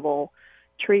horrible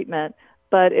treatment,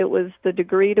 but it was the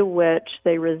degree to which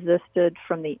they resisted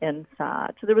from the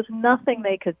inside. So there was nothing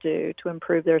they could do to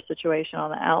improve their situation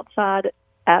on the outside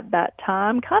at that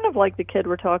time, kind of like the kid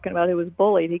we're talking about who was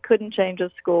bullied. He couldn't change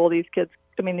his school. These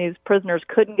prisoners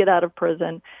couldn't get out of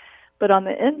prison. But on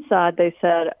the inside, they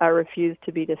said, I refuse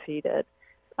to be defeated,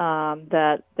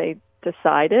 that they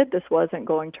decided this wasn't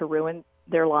going to ruin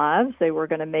their lives. They were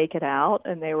going to make it out,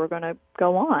 and they were going to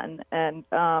go on. And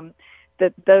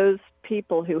that those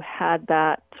people who had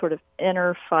that sort of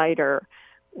inner fighter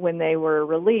when they were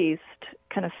released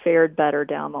kind of fared better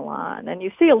down the line. And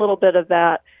you see a little bit of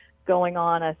that going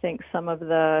on, I think, some of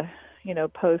the,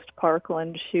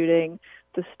 post-Parkland shooting,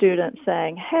 the students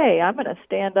saying, hey, I'm going to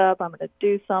stand up, I'm going to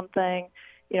do something.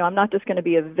 I'm not just going to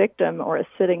be a victim or a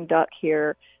sitting duck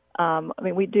here.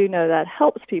 We do know that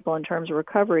helps people in terms of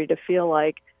recovery to feel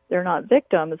like they're not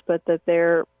victims, but that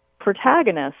they're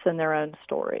protagonists in their own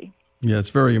story. Yeah,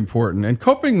 it's very important. And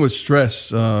coping with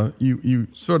stress, you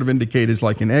sort of indicate, is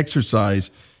like an exercise,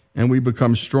 and we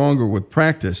become stronger with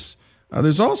practice.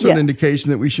 There's also an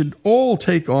indication that we should all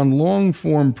take on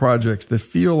long-form projects that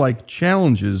feel like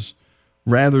challenges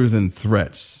rather than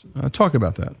threats. Talk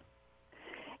about that.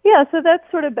 Yeah, so that's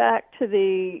sort of back to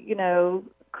the,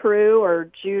 crew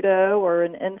or judo or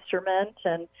an instrument.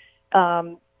 And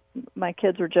my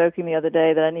kids were joking the other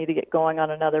day that I need to get going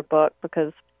on another book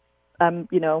because I'm,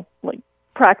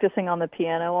 practicing on the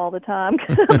piano all the time.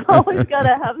 I've always got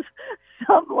to have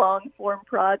some long-form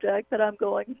project that I'm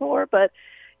going for. But,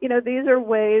 these are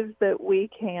ways that we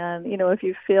can, if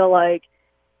you feel like,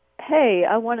 hey,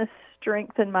 I want to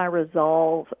strengthen my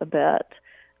resolve a bit,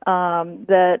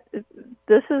 that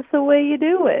this is the way you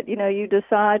do it. You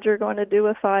decide you're going to do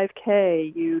a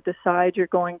 5K. You decide you're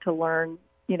going to learn,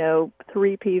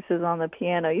 3 pieces on the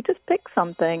piano. You just pick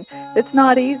something. It's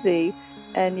not easy,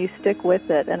 and you stick with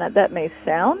it. And that may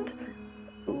sound,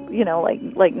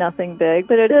 like nothing big,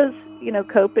 but it is,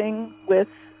 coping with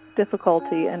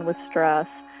difficulty and with stress.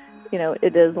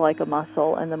 it is like a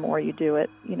muscle, and the more you do it,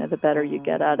 the better you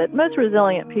get at it. Most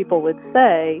resilient people would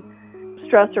say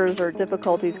stressors or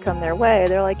difficulties come their way.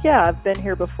 They're like, yeah, I've been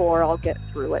here before. I'll get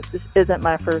through it. This isn't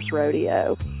my first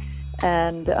rodeo.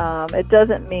 And it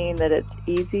doesn't mean that it's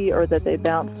easy or that they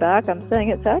bounce back. I'm saying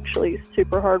it's actually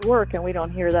super hard work, and we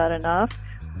don't hear that enough.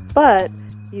 But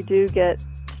you do get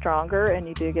stronger, and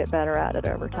you do get better at it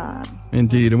over time.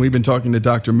 Indeed, and we've been talking to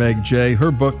Dr. Meg Jay.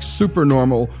 Her book,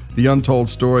 Supernormal, The Untold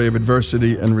Story of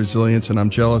Adversity and Resilience, and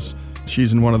I'm jealous.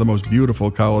 She's in one of the most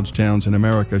beautiful college towns in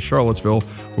America, Charlottesville.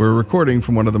 We're recording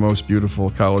from one of the most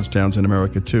beautiful college towns in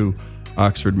America, too,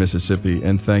 Oxford, Mississippi.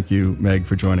 And thank you, Meg,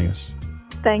 for joining us.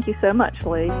 Thank you so much,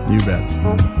 Lee. You bet.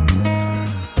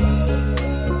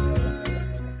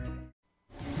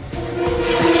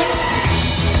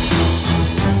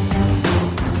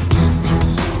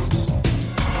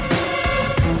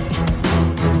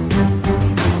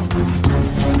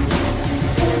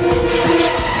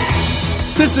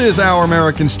 This is Our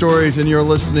American Stories, and you're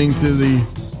listening to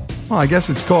I guess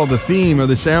it's called the theme or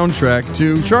the soundtrack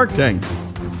to Shark Tank,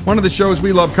 one of the shows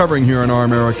we love covering here on Our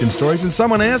American Stories. And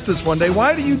someone asked us one day,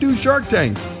 why do you do Shark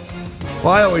Tank? Well,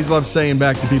 I always love saying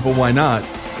back to people, why not?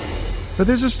 But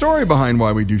there's a story behind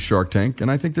why we do Shark Tank, and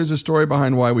I think there's a story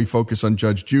behind why we focus on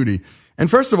Judge Judy. And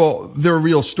first of all, there are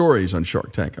real stories on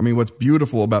Shark Tank. I mean, what's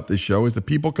beautiful about this show is that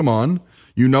people come on,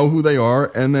 you know who they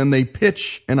are, and then they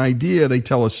pitch an idea, they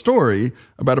tell a story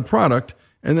about a product,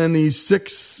 and then these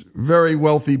 6 very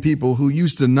wealthy people who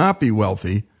used to not be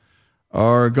wealthy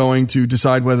are going to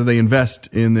decide whether they invest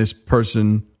in this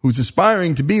person who's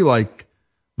aspiring to be like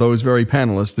those very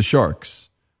panelists, the sharks,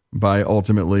 by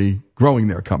ultimately growing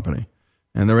their company.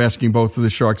 And they're asking both for the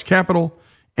sharks' capital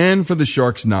and for the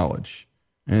sharks' knowledge.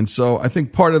 And so I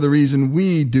think part of the reason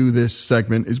we do this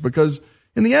segment is because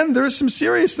in the end, there are some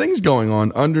serious things going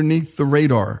on underneath the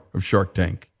radar of Shark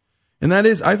Tank. And that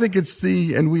is, I think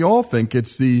and we all think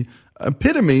it's the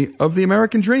epitome of the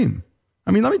American dream.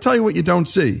 I mean, let me tell you what you don't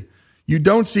see. You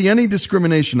don't see any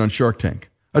discrimination on Shark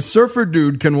Tank. A surfer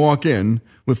dude can walk in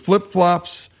with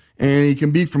flip-flops, and he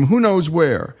can be from who knows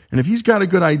where. And if he's got a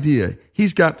good idea,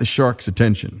 he's got the shark's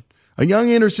attention. A young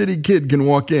inner-city kid can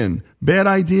walk in. Bad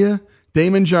idea?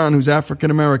 Damon John, who's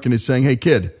African-American, is saying, hey,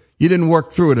 kid, you didn't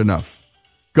work through it enough.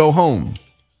 Go home.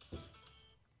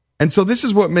 And so this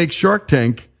is what makes Shark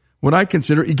Tank what I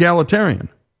consider egalitarian.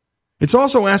 It's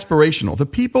also aspirational. The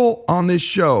people on this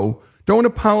show don't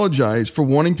apologize for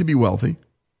wanting to be wealthy.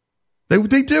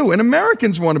 They do. And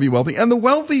Americans want to be wealthy. And the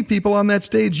wealthy people on that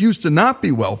stage used to not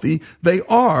be wealthy. They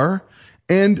are.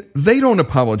 And they don't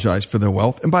apologize for their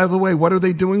wealth. And by the way, what are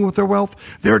they doing with their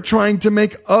wealth? They're trying to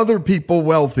make other people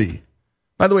wealthy.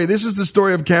 By the way, this is the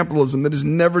story of capitalism that is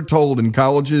never told in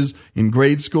colleges, in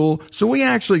grade school. So we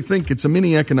actually think it's a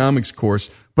mini economics course,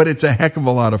 but it's a heck of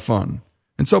a lot of fun.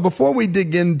 And so before we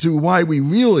dig into why we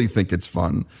really think it's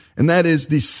fun, and that is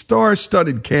the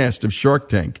star-studded cast of Shark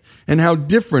Tank and how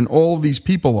different all of these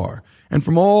people are, and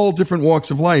from all different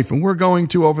walks of life. And we're going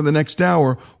to, over the next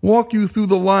hour, walk you through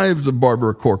the lives of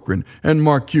Barbara Corcoran and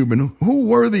Mark Cuban. Who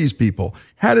were these people?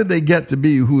 How did they get to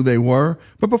be who they were?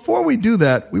 But before we do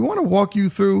that, we want to walk you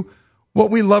through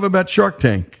what we love about Shark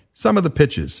Tank, some of the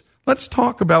pitches. Let's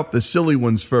talk about the silly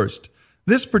ones first.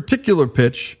 This particular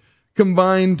pitch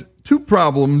combined 2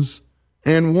 problems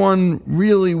and 1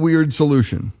 really weird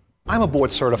solution. I'm a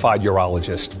board-certified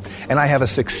urologist, and I have a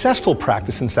successful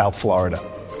practice in South Florida.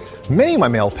 Many of my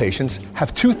male patients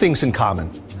have 2 things in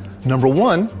common. Number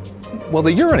 1, well,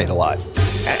 they urinate a lot.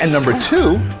 And number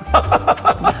 2,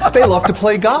 they love to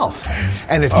play golf.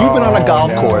 And if you've been on a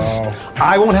golf course,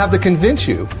 I won't have to convince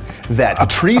you that the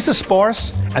trees are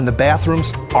sparse and the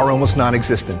bathrooms are almost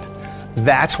non-existent.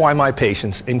 That's why my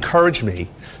patients encourage me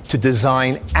to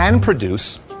design and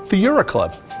produce the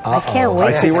UraClub. I can't wait.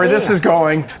 I see where this is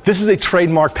going. This is a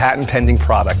trademark patent pending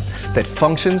product that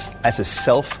functions as a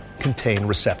self-contained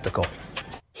receptacle.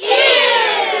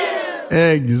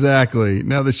 Exactly.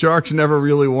 Now, the Sharks never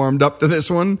really warmed up to this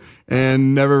one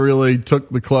and never really took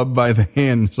the club by the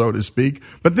hand, so to speak.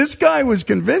 But this guy was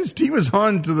convinced. He was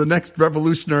on to the next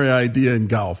revolutionary idea in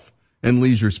golf and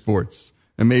leisure sports,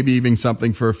 and maybe even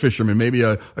something for a fisherman, maybe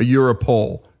a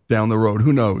Europole down the road.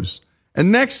 Who knows?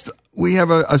 And next, we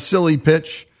have a silly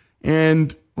pitch,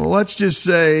 and let's just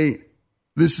say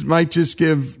this might just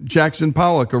give Jackson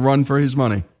Pollock a run for his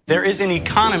money. There is an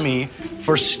economy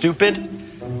for stupid,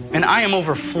 and I am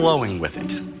overflowing with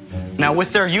it. Now,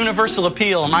 with their universal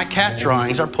appeal, my cat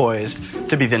drawings are poised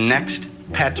to be the next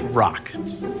pet rock.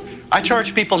 I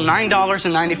charge people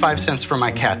 $9.95 for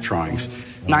my cat drawings.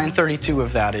 $9.32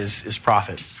 of that is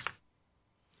profit.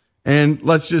 And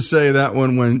let's just say that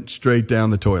one went straight down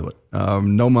the toilet.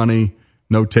 No money,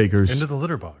 no takers. Into the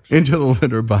litter box. Into the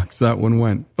litter box, that one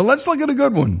went. But let's look at a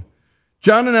good one.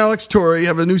 John and Alex Torrey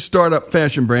have a new startup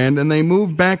fashion brand, and they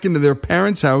moved back into their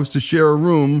parents' house to share a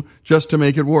room just to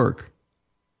make it work.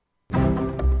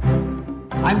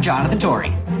 I'm Jonathan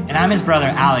Torrey, and I'm his brother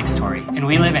Alex Torrey, and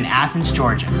we live in Athens,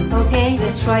 Georgia. Okay,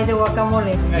 let's try the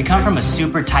guacamole. We come from a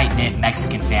super tight-knit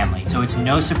Mexican family, so it's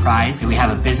no surprise that we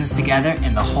have a business together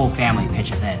and the whole family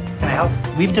pitches in. Can I help?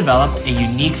 We've developed a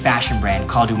unique fashion brand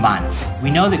called Umano.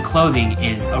 We know that clothing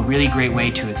is a really great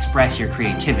way to express your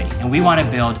creativity, and we want to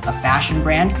build a fashion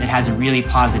brand that has a really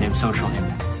positive social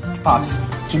impact. Pops,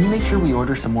 can you make sure we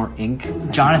order some more ink?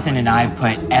 Jonathan and I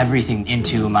put everything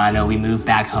into Umano. We moved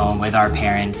back home with our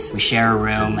parents. We share a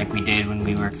room like we did when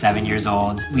we were 7 years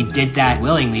old. We did that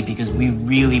willingly because we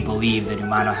really believe that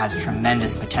Umano has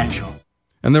tremendous potential.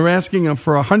 And they're asking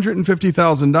for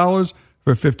 $150,000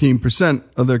 for 15%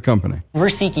 of their company. We're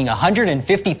seeking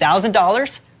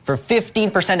 $150,000 for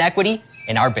 15% equity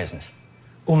in our business.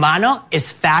 Umano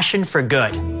is fashion for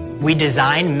good. We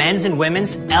design men's and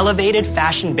women's elevated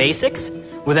fashion basics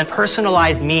with a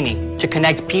personalized meaning to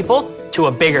connect people to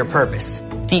a bigger purpose.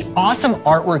 The awesome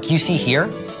artwork you see here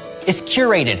is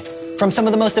curated from some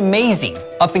of the most amazing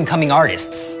up-and-coming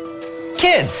artists.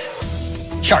 Kids,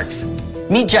 sharks,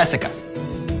 meet Jessica.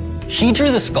 She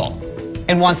drew the skull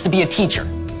and wants to be a teacher.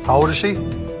 How old is she?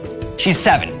 She's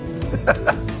 7.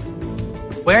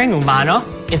 Wearing Umano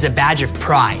is a badge of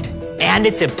pride, and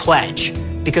it's a pledge,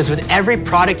 because with every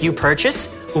product you purchase,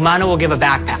 Umano will give a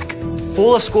backpack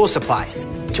full of school supplies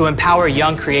to empower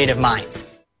young creative minds.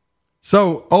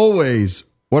 So, always,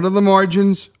 what are the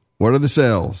margins? What are the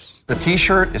sales? The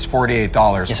t-shirt is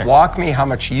 $48. Yes, sir. Walk me how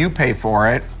much you pay for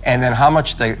it, and then how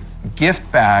much the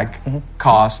gift bag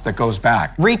costs that goes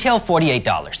back. Retail,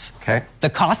 $48. Okay. The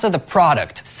cost of the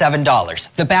product,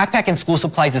 $7. The backpack and school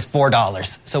supplies is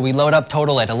 $4. So we load up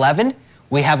total at $11.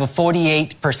 We have a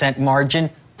 48% margin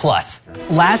plus.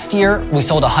 Last year, we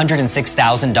sold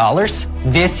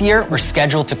 $106,000. This year, we're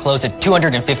scheduled to close at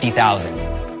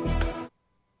 $250,000.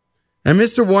 And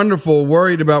Mr. Wonderful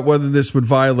worried about whether this would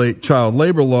violate child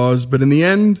labor laws, but in the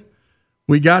end,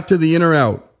 we got to the in or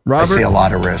out. Robert? I see a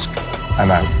lot of risk.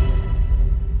 I'm out.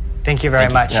 Thank you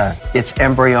very much. Yeah. It's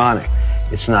embryonic.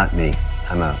 It's not me.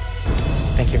 I'm out.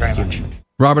 Thank you very much.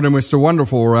 Robert and Mr.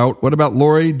 Wonderful were out. What about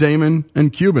Lori, Damon,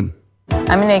 and Cuban?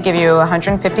 I'm going to give you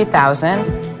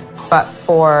 $150,000, but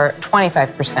for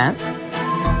 25%.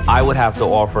 I would have to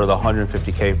offer the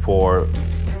 $150K for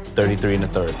 33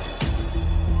 1/3.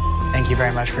 Thank you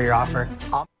very much for your offer.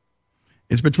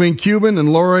 It's between Cuban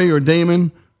and Lori or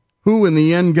Damon. Who in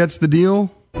the end gets the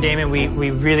deal? Damon,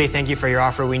 we really thank you for your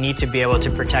offer. We need to be able to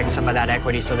protect some of that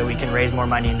equity so that we can raise more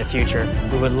money in the future.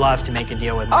 We would love to make a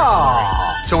deal with Mark and Lori.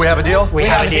 So we have a deal? We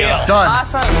have a deal. Done.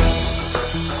 Awesome.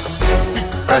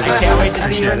 I can't wait to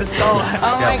see you in the skull.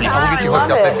 Oh my God, I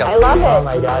love it. I love it. Oh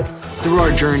my God. Through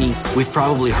our journey, we've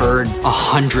probably heard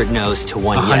 100 no's to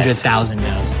one yes. 100,000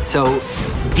 no's. So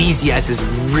these yeses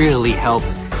really help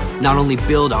not only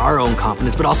build our own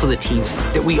confidence, but also the team's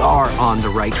that we are on the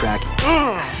right track.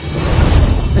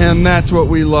 And that's what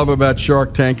we love about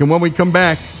Shark Tank. And when we come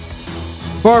back,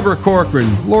 Barbara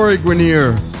Corcoran, Lori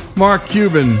Grenier, Mark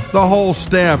Cuban, the whole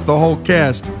staff, the whole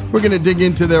cast, we're going to dig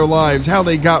into their lives, how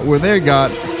they got where they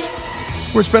got.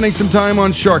 We're spending some time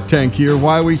on Shark Tank here.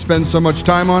 Why we spend so much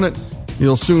time on it,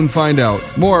 you'll soon find out.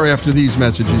 More after these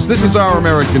messages. This is Our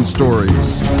American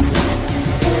Stories.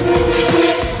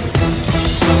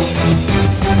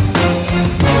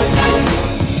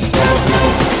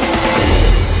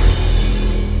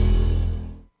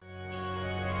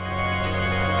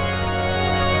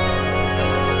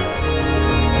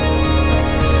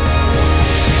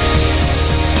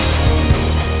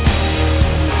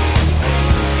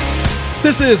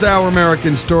 This is Our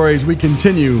American Stories. We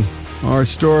continue our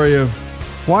story of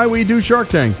why we do Shark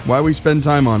Tank, why we spend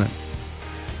time on it.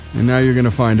 And now you're going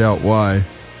to find out why.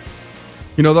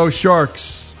 You know, those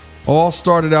sharks all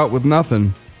started out with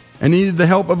nothing and needed the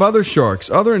help of other sharks,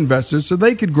 other investors, so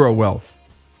they could grow wealth.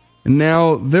 And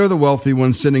now they're the wealthy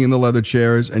ones sitting in the leather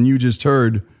chairs, and you just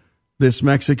heard this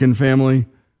Mexican family,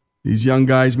 these young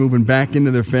guys moving back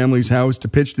into their family's house to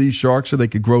pitch these sharks so they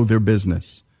could grow their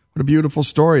business. What a beautiful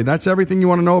story. That's everything you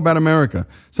want to know about America.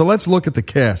 So let's look at the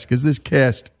cast, because this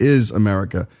cast is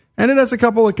America. And it has a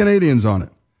couple of Canadians on it.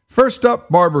 First up,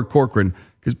 Barbara Corcoran,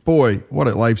 because boy, what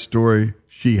a life story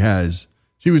she has.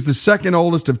 She was the second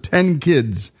oldest of 10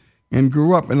 kids and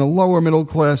grew up in a lower middle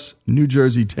class New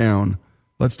Jersey town.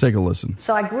 Let's take a listen.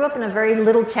 So I grew up in a very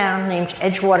little town named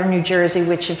Edgewater, New Jersey,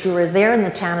 which if you were there in the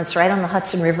town, it's right on the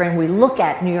Hudson River, and we look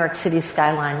at New York City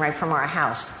skyline right from our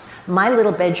house. My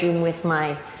little bedroom with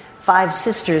my 5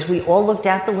 sisters, we all looked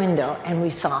out the window and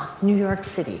we saw New York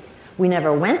City. We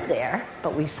never went there,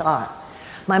 but we saw it.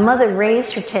 My mother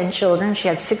raised her 10 children. She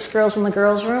had 6 girls in the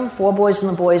girls' room, 4 boys in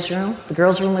the boys' room. The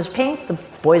girls' room was pink, the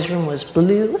boys' room was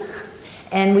blue.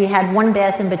 And we had 1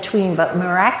 bath in between, but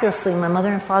miraculously, my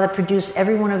mother and father produced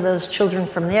every one of those children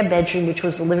from their bedroom, which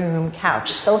was the living room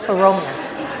couch. Sofa romance.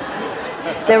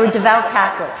 They were devout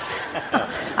Catholics.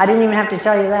 I didn't even have to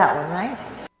tell you that one, right?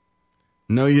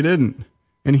 No, you didn't.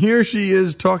 And here she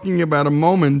is talking about a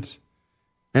moment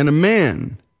and a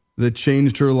man that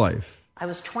changed her life. I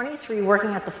was 23 working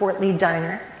at the Fort Lee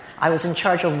Diner. I was in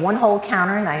charge of one whole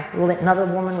counter, and another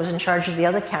woman was in charge of the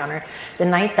other counter. The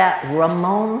night that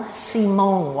Ramon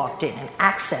Simone walked in, an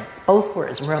accent, both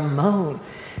words, Ramon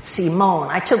Simone.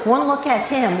 I took one look at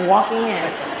him walking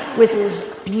in with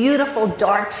his beautiful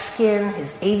dark skin,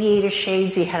 his aviator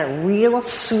shades. He had a real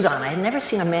suit on. I had never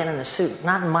seen a man in a suit,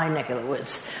 not in my neck of the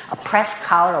woods. A pressed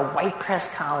collar, a white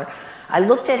pressed collar. I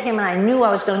looked at him and I knew I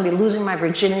was going to be losing my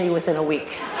virginity within a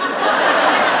week.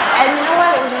 And you know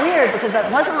what? It was weird because it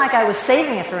wasn't like I was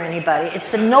saving it for anybody.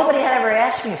 It's that nobody had ever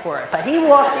asked me for it. But he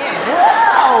walked in.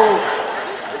 Whoa!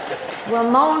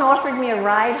 Ramon offered me a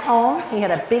ride home. He had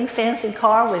a big fancy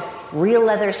car with real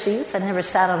leather seats. I'd never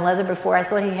sat on leather before. I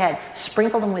thought he had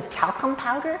sprinkled them with talcum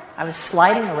powder. I was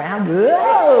sliding around.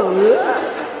 Whoa!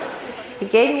 He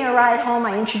gave me a ride home.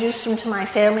 I introduced him to my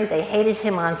family. They hated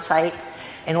him on sight.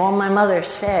 And all my mother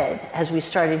said as we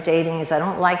started dating is, I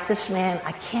don't like this man.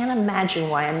 I can't imagine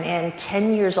why a man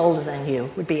 10 years older than you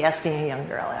would be asking a young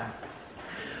girl out.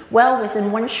 Well,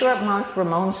 within 1 short month,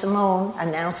 Ramon Simone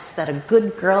announced that a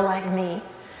good girl like me,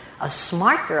 a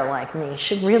smart girl like me,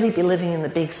 should really be living in the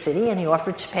big city, and he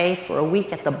offered to pay for a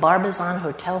week at the Barbizon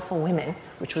Hotel for Women,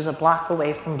 which was a block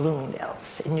away from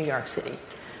Bloomingdale's in New York City.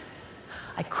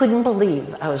 I couldn't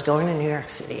believe I was going to New York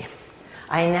City.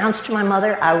 I announced to my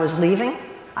mother I was leaving.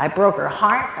 I broke her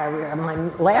heart. My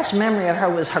last memory of her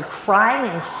was her crying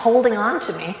and holding on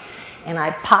to me. And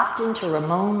I popped into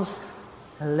Ramon's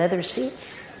leather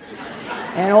seats.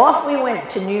 And off we went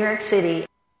to New York City.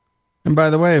 And by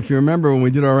the way, if you remember when we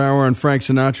did our hour on Frank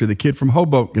Sinatra, the kid from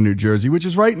Hoboken, New Jersey, which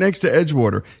is right next to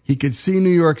Edgewater, he could see New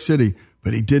York City,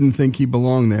 but he didn't think he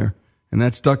belonged there. And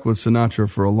that stuck with Sinatra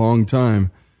for a long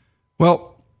time. Well,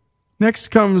 next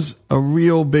comes a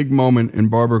real big moment in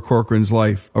Barbara Corcoran's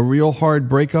life, a real hard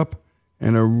breakup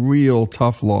and a real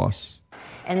tough loss.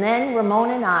 And then Ramon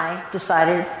and I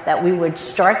decided that we would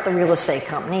start the real estate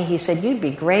company. He said, you'd be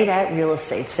great at real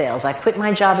estate sales. I quit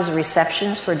my job as a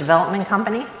receptionist for a development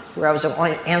company where I was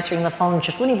answering the phone,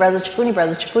 Ciafuni Brothers, Ciafuni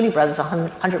Brothers, Ciafuni Brothers,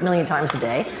 100 million times a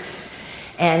day.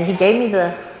 And he gave me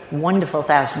the wonderful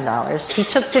 $1,000. He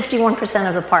took 51%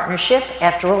 of the partnership.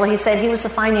 After all, he said he was the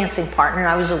financing partner.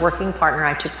 I was a working partner.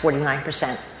 I took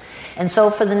 49%. And so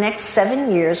for the next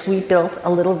 7 years, we built a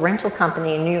little rental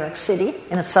company in New York City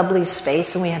in a sublease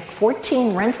space, and we had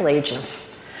 14 rental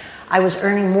agents. I was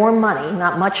earning more money,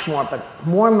 not much more, but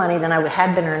more money than I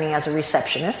had been earning as a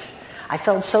receptionist. I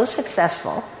felt so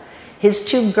successful. His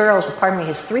 2 girls, pardon me,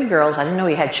 his 3 girls, I didn't know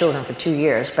he had children for 2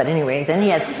 years, but anyway, then he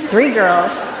had 3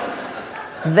 girls.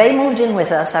 They moved in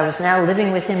with us. I was now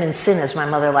living with him in sin, as my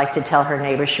mother liked to tell her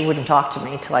neighbors. She wouldn't talk to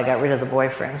me till I got rid of the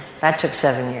boyfriend. That took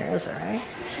 7 years, all right?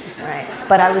 Right.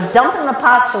 But I was dumping the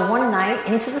pasta one night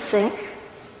into the sink,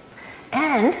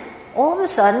 and all of a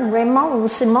sudden, Ramon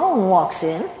Simone walks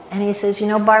in, and he says, you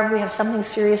know, Barbara, we have something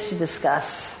serious to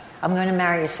discuss. I'm going to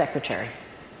marry your secretary.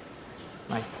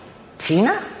 I'm like,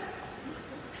 Tina?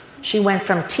 She went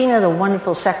from Tina, the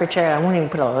wonderful secretary, I won't even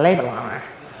put a label on her,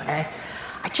 okay?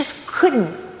 I just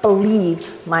couldn't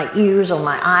believe my ears or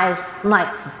my eyes. I'm like,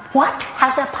 what?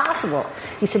 How's that possible?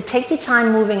 He said, take your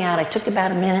time moving out. I took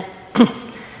about a minute,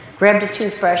 grabbed a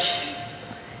toothbrush,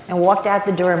 and walked out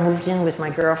the door and moved in with my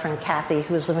girlfriend, Kathy,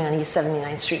 who was living on East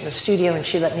 79th Street in the studio, and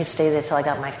she let me stay there till I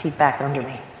got my feet back under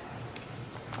me.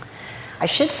 I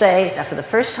should say that for the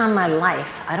first time in my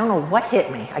life, I don't know what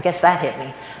hit me. I guess that hit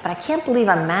me. But I can't believe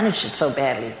I managed it so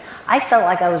badly. I felt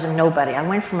like I was a nobody. I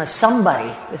went from a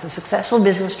somebody with a successful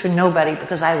business to a nobody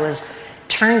because I was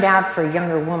turned out for a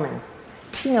younger woman.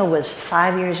 Tina was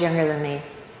 5 years younger than me.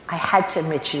 I had to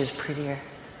admit she was prettier.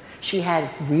 She had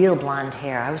real blonde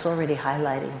hair. I was already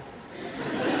highlighting.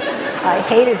 I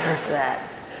hated her for that.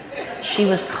 She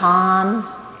was calm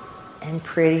and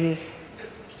pretty.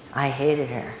 I hated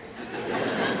her.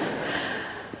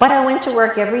 But I went to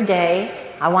work every day.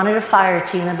 I wanted to fire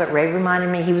Tina, but Ray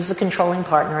reminded me he was the controlling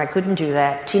partner. I couldn't do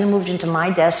that. Tina moved into my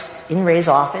desk in Ray's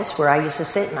office where I used to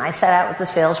sit, and I sat out with the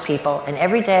salespeople. And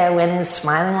every day I went in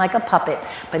smiling like a puppet,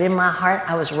 but in my heart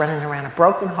I was running around a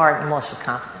broken heart and loss of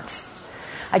confidence.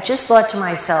 I just thought to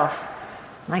myself,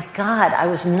 my God, I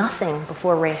was nothing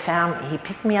before Ray found me. He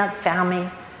picked me up, found me.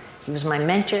 He was my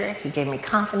mentor. He gave me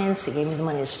confidence. He gave me the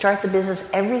money to start the business.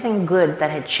 Everything good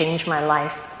that had changed my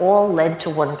life all led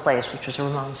to one place, which was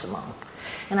Ramon Simone.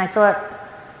 And I thought,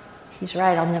 he's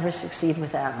right, I'll never succeed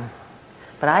without him.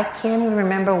 But I can't even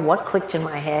remember what clicked in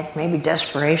my head, maybe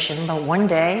desperation, but one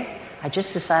day I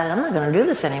just decided I'm not going to do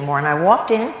this anymore. And I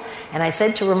walked in and I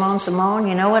said to Ramon Simone,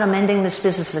 you know what, I'm ending this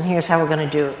business and here's how we're going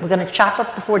to do it. We're going to chop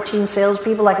up the 14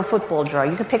 salespeople like a football draw.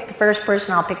 You can pick the first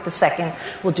person, I'll pick the second.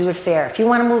 We'll do it fair. If you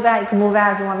want to move out, you can move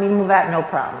out. If you want me to move out, no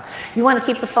problem. You want to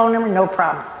keep the phone number, no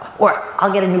problem. Or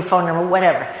I'll get a new phone number,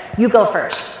 whatever. You go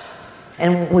first.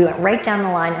 And we went right down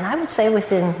the line, and I would say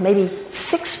within maybe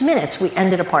 6 minutes, we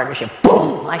ended a partnership.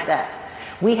 Boom, like that.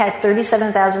 We had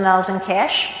 $37,000 in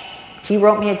cash. He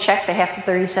wrote me a check for half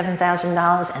the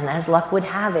 $37,000, and as luck would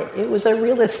have it, it was a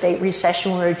real estate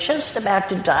recession we were just about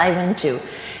to dive into.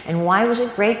 And why was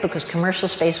it great? Because commercial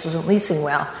space wasn't leasing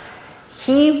well.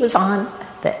 He was on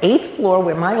the 8th floor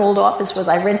where my old office was.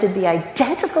 I rented the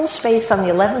identical space on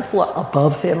the 11th floor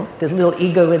above him. There's a little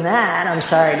ego in that, I'm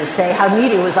sorry to say. How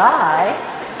needy was I?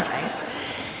 Right?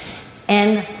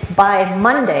 And by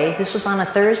Monday, this was on a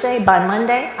Thursday, by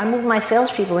Monday, I moved my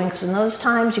salespeople in because in those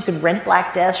times you could rent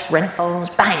black desks, rent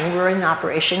phones, bang, we were in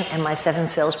operation, and my 7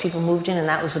 salespeople moved in, and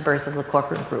that was the birth of the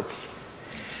Corcoran Group.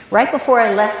 Right before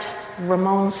I left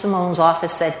Ramon Simone's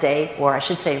office that day, or I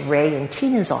should say Ray and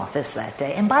Tina's office that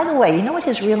day. And by the way, you know what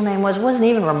his real name was? It wasn't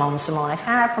even Ramon Simone. I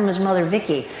found out from his mother,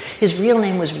 Vicky. His real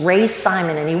name was Ray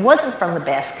Simon, and he wasn't from the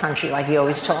Basque Country like he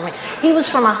always told me. He was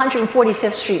from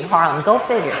 145th Street in Harlem. Go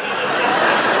figure.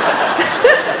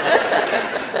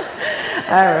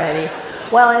 Alrighty.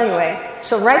 Well, anyway,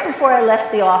 so right before I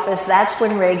left the office, that's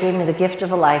when Ray gave me the gift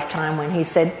of a lifetime, when he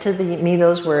said to me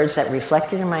those words that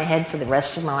reflected in my head for the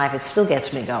rest of my life. It still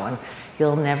gets me going.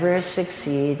 You'll never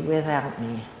succeed without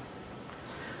me.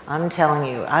 I'm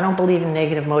telling you, I don't believe in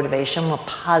negative motivation. I'm a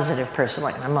positive person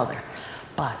like my mother.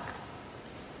 But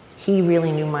he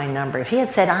really knew my number. If he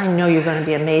had said, I know you're going to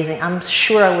be amazing, I'm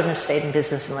sure I wouldn't have stayed in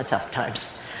business in the tough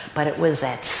times. But it was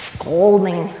that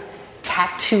scolding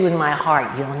tattoo in my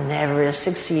heart, you'll never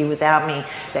succeed without me,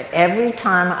 that every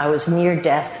time I was near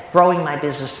death, growing my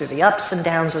business through the ups and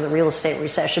downs of the real estate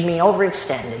recession, being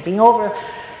overextended, being over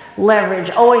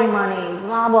leveraged, owing money,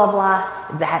 blah, blah,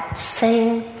 blah, that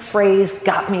same phrase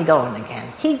got me going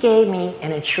again. He gave me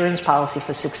an insurance policy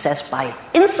for success by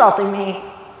insulting me.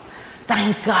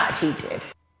 Thank God he did.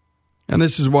 And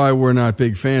this is why we're not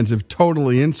big fans of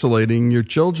totally insulating your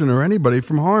children or anybody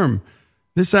from harm.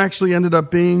 This actually ended up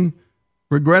being,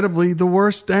 regrettably, the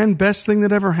worst and best thing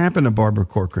that ever happened to Barbara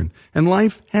Corcoran. And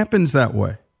life happens that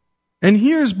way. And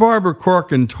here's Barbara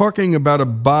Corcoran talking about a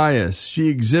bias she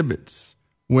exhibits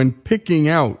when picking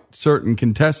out certain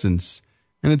contestants.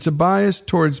 And it's a bias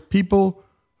towards people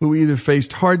who either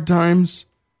faced hard times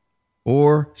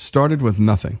or started with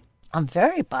nothing. I'm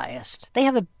very biased. They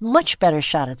have a much better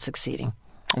shot at succeeding.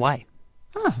 Why?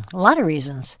 A lot of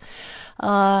reasons.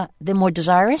 They're more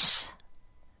desirous.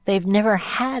 They've never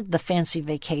had the fancy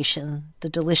vacation, the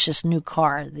delicious new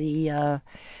car, the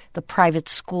private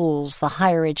schools, the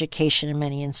higher education in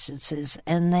many instances,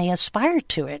 and they aspire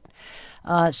to it.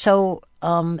 So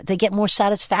they get more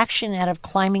satisfaction out of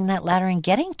climbing that ladder and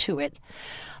getting to it.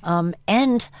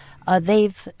 And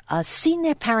they've seen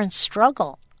their parents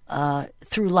struggle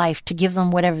through life to give them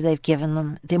whatever they've given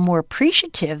them. They're more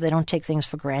appreciative. They don't take things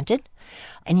for granted.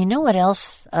 And you know what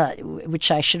else,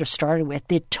 which I should have started with?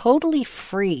 They're totally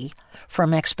free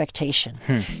from expectation.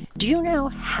 Do you know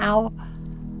how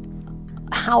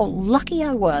lucky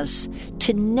I was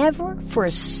to never for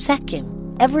a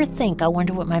second ever think, I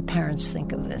wonder what my parents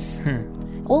think of this?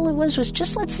 All it was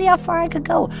just, let's see how far I could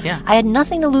go. Yeah. I had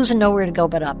nothing to lose and nowhere to go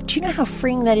but up. Do you know how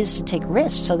freeing that is to take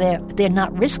risks? So they're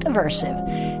not risk aversive,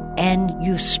 and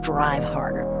you strive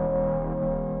harder.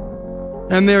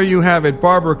 And there you have it,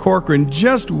 Barbara Corcoran,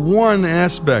 just one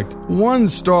aspect, one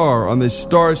star on this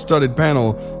star-studded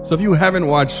panel. So if you haven't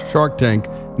watched Shark Tank,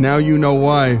 now you know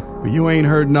why, but you ain't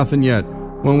heard nothing yet.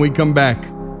 When we come back,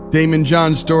 Damon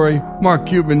John's story, Mark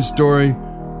Cuban's story,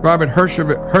 Robert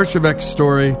Herjavec's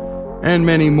story, and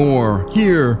many more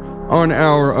here on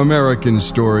Our American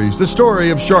Stories, the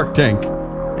story of Shark Tank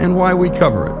and why we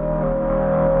cover it.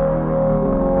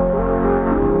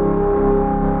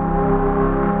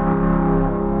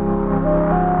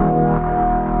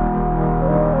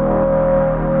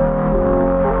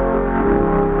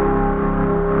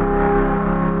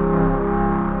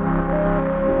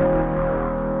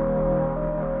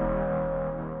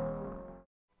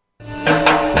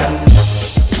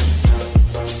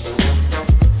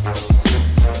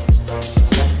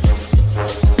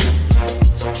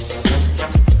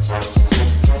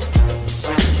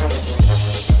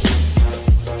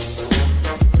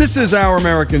 This is Our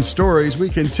American Stories. We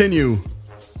continue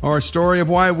our story of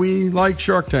why we like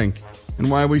Shark Tank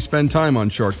and why we spend time on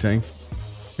Shark Tank.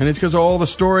 And it's because of all the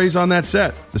stories on that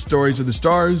set, the stories of the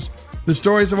stars, the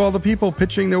stories of all the people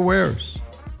pitching their wares.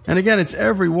 And again, it's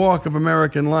every walk of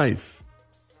American life.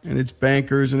 And it's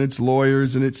bankers and it's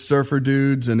lawyers and it's surfer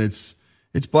dudes and it's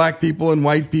black people and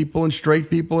white people and straight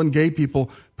people and gay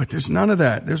people. But there's none of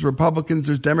that. There's Republicans,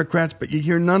 there's Democrats, but you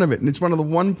hear none of it. And it's one of the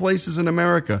one places in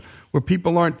America where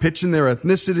people aren't pitching their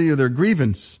ethnicity or their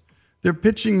grievance. They're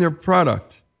pitching their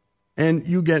product. And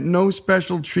you get no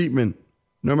special treatment,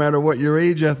 no matter what your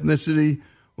age, ethnicity,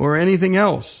 or anything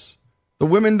else. The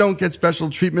women don't get special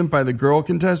treatment by the girl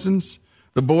contestants.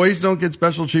 The boys don't get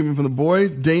special treatment from the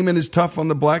boys. Damon is tough on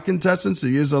the black contestants.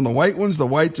 He is on the white ones. The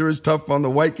whites are as tough on the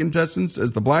white contestants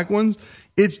as the black ones.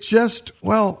 It's just,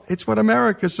 well, it's what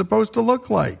America's supposed to look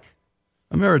like.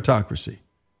 A meritocracy.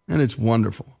 And it's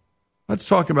wonderful. Let's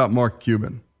talk about Mark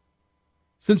Cuban.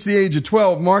 Since the age of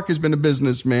 12, Mark has been a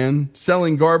businessman,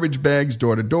 selling garbage bags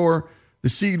door to door. The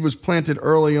seed was planted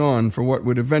early on for what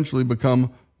would eventually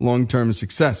become long-term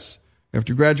success.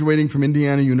 After graduating from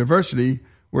Indiana University,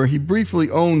 where he briefly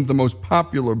owned the most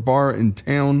popular bar in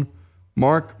town,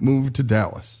 Mark moved to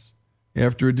Dallas.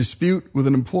 After a dispute with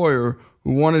an employer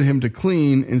who wanted him to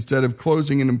clean instead of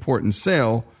closing an important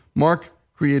sale, Mark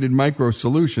created Micro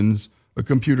Solutions, a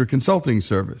computer consulting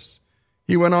service.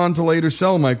 He went on to later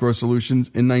sell Micro Solutions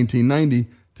in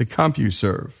 1990 to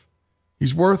CompuServe.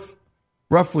 He's worth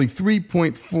roughly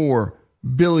 $3.4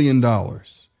 billion.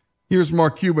 Here's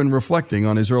Mark Cuban reflecting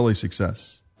on his early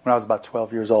success. When I was about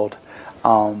 12 years old,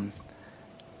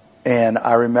 and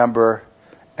I remember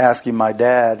asking my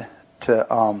dad to,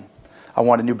 I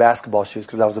wanted new basketball shoes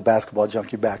because I was a basketball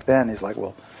junkie back then. He's like,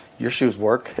 well, your shoes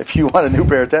work. If you want a new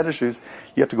pair of tennis shoes,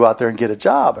 you have to go out there and get a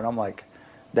job. And I'm like,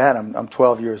 Dad, I'm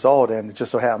 12 years old, and it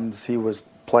just so happens he was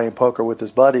playing poker with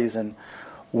his buddies, and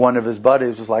one of his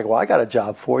buddies was like, well, I got a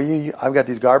job for you. I've got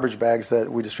these garbage bags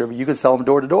that we distribute. You can sell them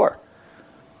door to door.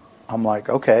 I'm like,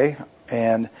 okay.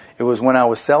 And it was when I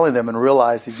was selling them and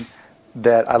realizing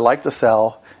that I liked to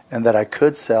sell and that I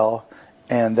could sell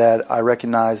and that I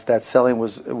recognized that selling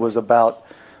was about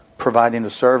providing a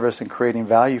service and creating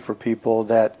value for people,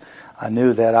 that I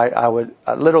knew that I would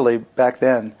literally back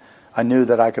then, I knew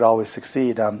that I could always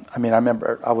succeed. I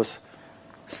remember I was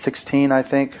 16, I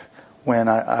think, when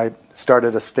I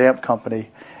started a stamp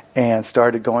company and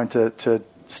started going to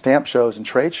stamp shows and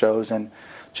trade shows and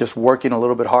just working a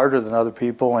little bit harder than other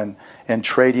people and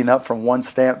trading up from one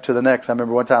stamp to the next. I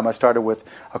remember one time I started with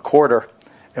a quarter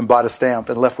and bought a stamp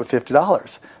and left with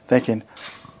 $50, thinking,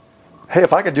 hey,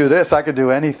 if I could do this, I could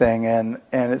do anything. And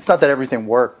it's not that everything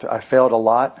worked. I failed a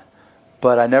lot,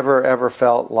 but I never ever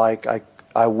felt like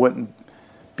I wouldn't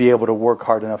be able to work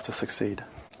hard enough to succeed.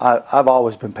 I've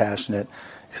always been passionate.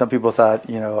 Some people thought,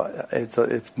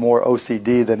 it's more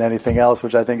OCD than anything else,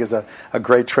 which I think is a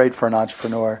great trait for an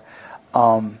entrepreneur.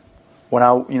 When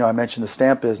I mentioned the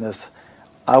stamp business,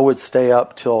 I would stay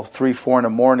up till 3, 4 in the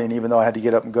morning, even though I had to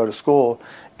get up and go to school,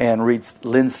 and read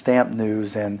Lynn's Stamp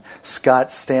News and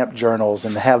Scott's Stamp Journals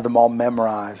and have them all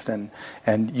memorized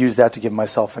and use that to give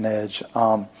myself an edge.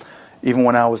 Even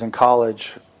when I was in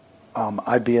college,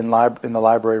 I'd be in the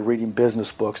library reading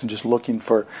business books and just looking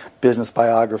for business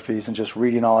biographies and just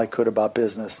reading all I could about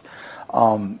business.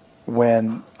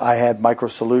 When I had Micro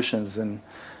Solutions and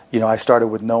I started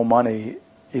with no money,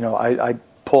 I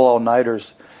pull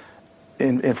all-nighters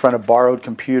in front of borrowed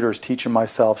computers, teaching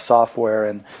myself software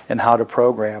and how to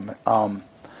program.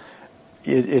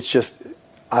 It's just,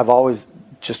 I've always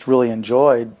just really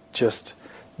enjoyed just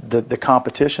the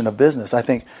competition of business. I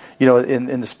think,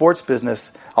 in the sports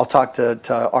business, I'll talk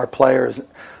to our players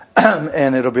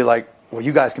and it'll be like, well,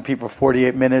 you guys compete for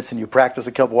 48 minutes and you practice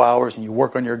a couple hours and you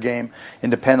work on your game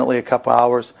independently a couple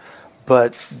hours.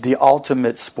 But the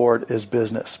ultimate sport is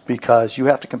business because you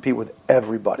have to compete with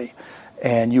everybody.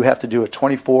 And you have to do it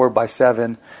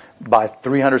 24/7 by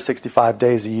 365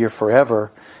 days a year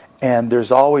forever. And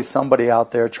there's always somebody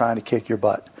out there trying to kick your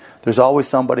butt. There's always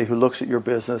somebody who looks at your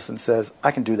business and says,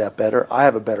 I can do that better. I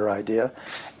have a better idea.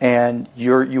 And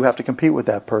you have to compete with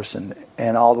that person.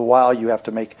 And all the while you have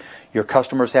to make your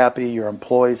customers happy, your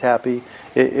employees happy.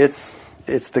 It's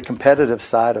the competitive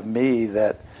side of me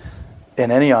that in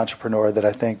any entrepreneur that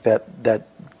I think that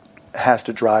has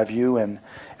to drive you, and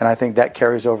I think that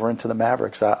carries over into the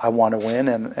Mavericks. I want to win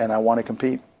and I want to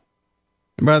compete.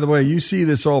 And by the way, you see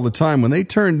this all the time. When they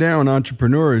turn down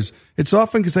entrepreneurs, it's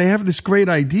often because they have this great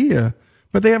idea,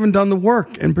 but they haven't done the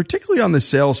work, and particularly on the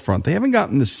sales front. They haven't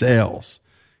gotten the sales.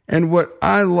 And what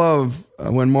I love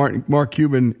when Mark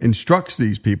Cuban instructs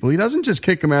these people, he doesn't just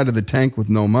kick them out of the tank with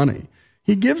no money.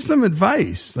 he gives them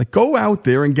advice, like go out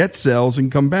there and get sales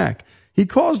and come back. He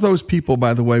calls those people,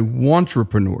 by the way,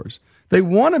 wantrepreneurs. They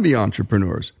want to be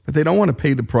entrepreneurs, but they don't want to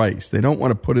pay the price. They don't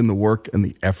want to put in the work and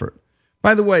the effort.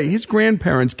 By the way, his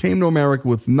grandparents came to America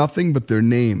with nothing but their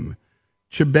name,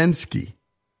 Chebensky.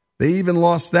 They even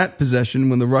lost that possession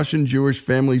when the Russian Jewish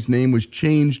family's name was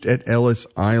changed at Ellis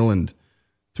Island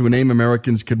to a name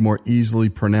Americans could more easily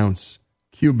pronounce,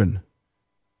 Cuban.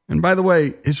 And by the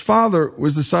way, his father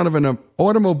was the son of an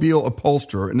automobile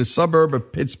upholsterer in a suburb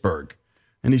of Pittsburgh.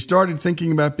 And he started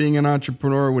thinking about being an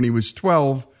entrepreneur when he was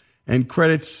 12 and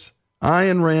credits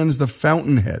Ayn Rand's The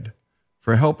Fountainhead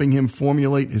for helping him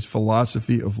formulate his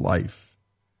philosophy of life.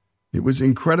 It was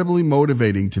incredibly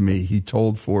motivating to me, he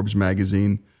told Forbes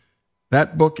magazine.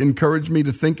 That book encouraged me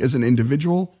to think as an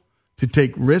individual, to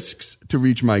take risks to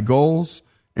reach my goals,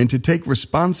 and to take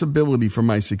responsibility for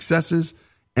my successes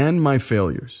and my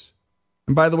failures.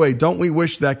 And by the way, don't we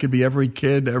wish that could be every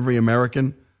kid, every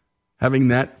American, having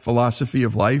that philosophy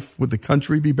of life? Would the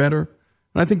country be better?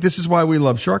 And I think this is why we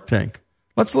love Shark Tank.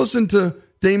 Let's listen to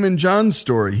Damon John's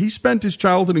story. He spent his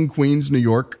childhood in Queens, New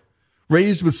York,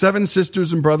 raised with 7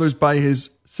 sisters and brothers by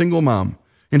his single mom.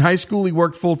 In high school, he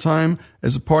worked full-time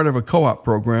as a part of a co-op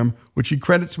program, which he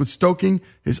credits with stoking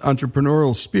his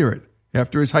entrepreneurial spirit.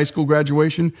 After his high school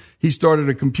graduation, he started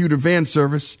a computer van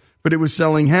service, but it was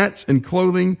selling hats and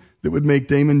clothing that would make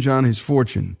Damon John his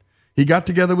fortune. He got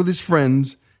together with his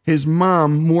friends. His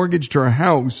mom mortgaged her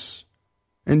house,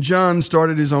 and John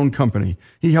started his own company.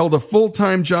 He held a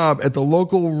full-time job at the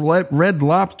local Red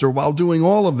Lobster while doing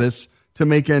all of this to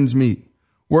make ends meet,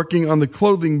 working on the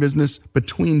clothing business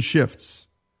between shifts.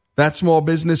 That small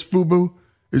business, FUBU,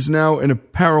 is now an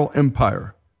apparel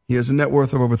empire. He has a net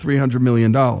worth of over $300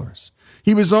 million.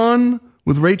 He was on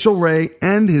with Rachel Ray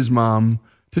and his mom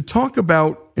to talk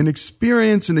about an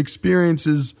experience and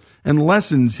experiences and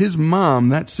lessons his mom,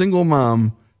 that single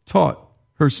mom, taught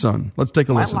her son. Let's take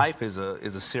a listen. My life is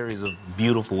a series of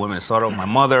beautiful women. It started with my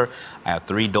mother. I have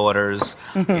 3 daughters,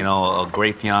 you know, a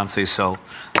great fiance. So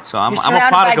I'm a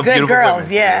product of beautiful girls,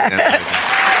 women. Yeah.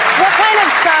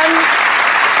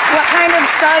 What kind of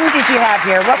son did you have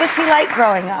here? What was he like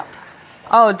growing up?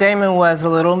 Oh, Damon was a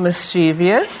little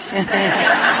mischievous.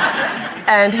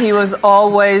 And he was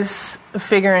always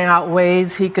figuring out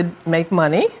ways he could make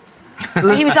money.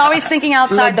 He was always thinking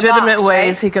outside the box, legitimate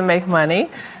ways right? he can make money.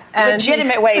 And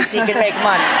legitimate ways he could make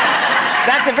money.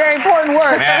 That's a very important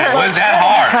word. Man, it was that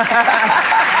hard.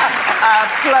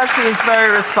 Plus, he was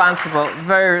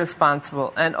very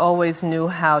responsible, and always knew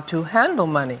how to handle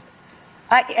money.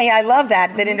 I love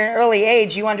that in an early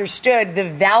age you understood the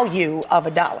value of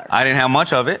 $1. I didn't have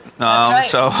much of it, right.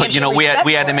 so Gives you know you we respect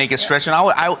had to for make it, it stretch, and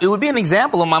it would be an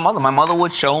example of my mother. My mother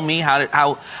would show me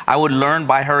how I would learn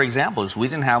by her examples. We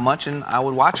didn't have much, and I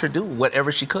would watch her do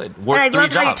whatever she could. Work and I 3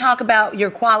 love how you jobs. talk about your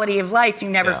quality of life. You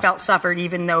never Yeah. felt suffered,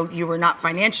 even though you were not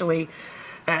financially,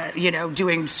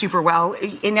 doing super well.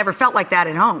 It never felt like that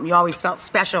at home. You always felt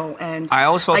special, and I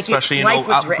always felt like special. life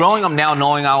was rich. Growing up now,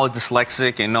 knowing I was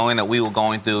dyslexic and knowing that we were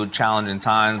going through challenging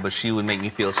times, but she would make me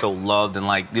feel so loved and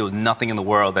like there was nothing in the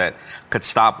world that could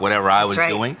stop whatever I was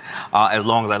doing, as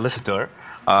long as I listened to her.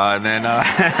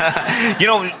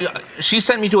 She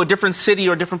sent me to a different city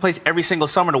or a different place every single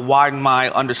summer to widen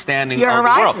my understanding Your of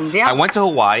horizons, the world. yeah. I went to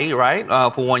Hawaii, right,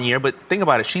 for 1 year, but think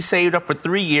about it. She saved up for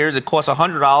 3 years. It cost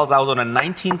 $100. I was on a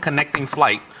 19 connecting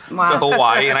flight to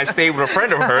Hawaii, and I stayed with a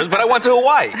friend of hers, but I went to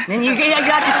Hawaii. And you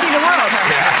got to see the world.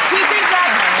 Do you think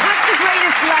what's the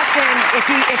greatest lesson, if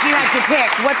you had to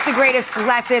pick, what's the greatest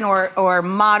lesson or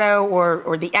motto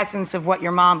or the essence of what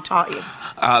your mom taught you?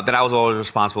 That I was always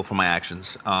responsible for my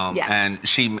actions. Yes.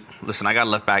 And I got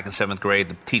left back in 7th grade.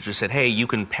 The teacher said, hey, you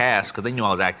can pass, because they knew I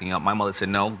was acting up. My mother said,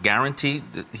 no, guaranteed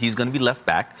he's going to be left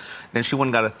back. Then she went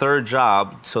and got a 3rd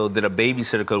job so that a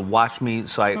babysitter could watch me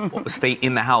so I stay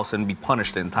in the house and be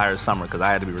punished the entire summer because I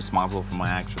had to be responsible for my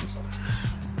actions.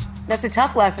 That's a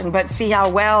tough lesson, but see how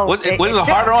well... Was it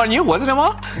harder on you, wasn't it,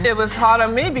 Mom? It was hard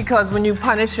on me because when you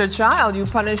punish your child, you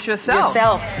punish yourself.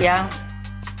 Yeah.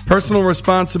 Personal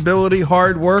responsibility,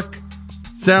 hard work.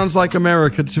 Sounds like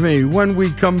America to me. When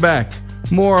we come back,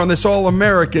 more on this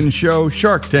all-American show,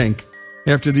 Shark Tank,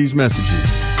 after these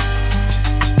messages.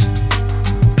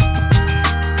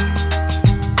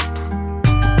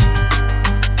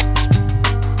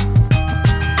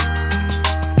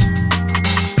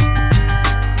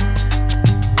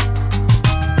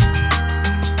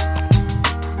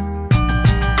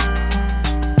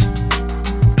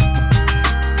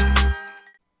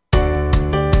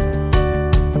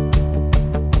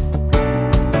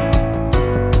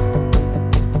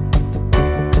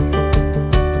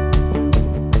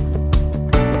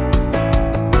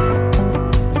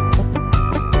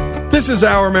 This is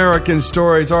Our American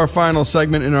Stories, our final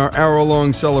segment in our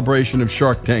hour-long celebration of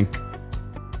Shark Tank,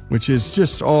 which is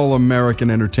just all American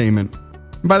entertainment.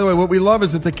 And by the way, what we love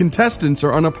is that the contestants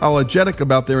are unapologetic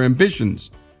about their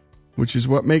ambitions, which is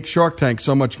what makes Shark Tank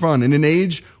so much fun. In an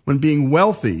age when being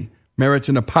wealthy merits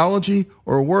an apology,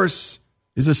 or worse,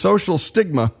 is a social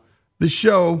stigma, this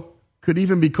show could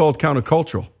even be called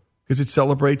countercultural because it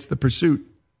celebrates the pursuit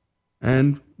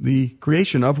and the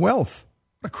creation of wealth.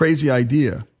 A crazy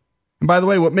idea. And by the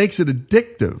way, what makes it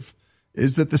addictive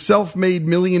is that the self-made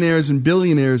millionaires and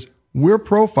billionaires we're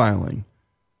profiling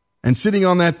and sitting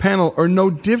on that panel are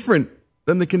no different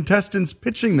than the contestants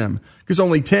pitching them. Because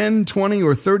only 10, 20,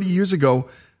 or 30 years ago,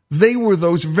 they were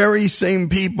those very same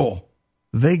people.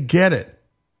 They get it.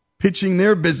 Pitching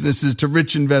their businesses to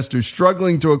rich investors,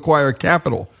 struggling to acquire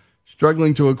capital,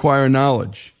 struggling to acquire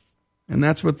knowledge. And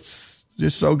that's what's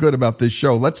just so good about this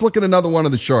show. Let's look at another one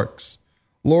of the sharks,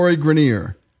 Lori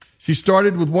Greiner. She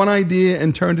started with one idea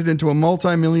and turned it into a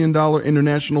multi-million-dollar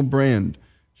international brand.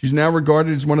 She's now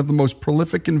regarded as one of the most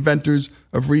prolific inventors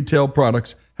of retail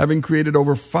products, having created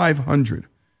over 500,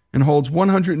 and holds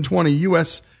 120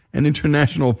 U.S. and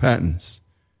international patents.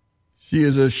 She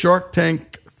is a Shark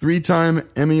Tank 3-time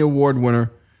Emmy Award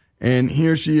winner, and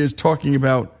here she is talking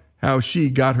about how she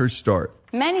got her start.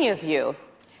 Many of you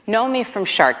know me from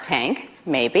Shark Tank,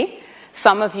 maybe.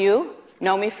 Some of you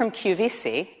know me from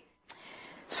QVC.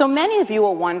 So many of you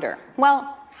will wonder,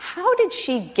 well, how did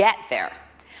she get there?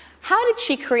 How did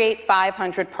she create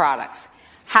 500 products?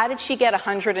 How did she get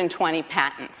 120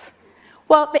 patents?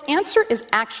 Well, the answer is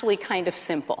actually kind of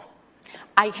simple.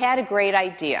 I had a great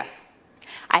idea.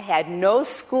 I had no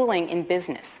schooling in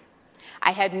business.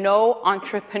 I had no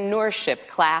entrepreneurship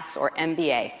class or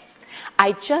MBA.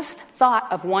 I just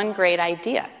thought of one great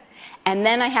idea. And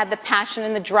then I had the passion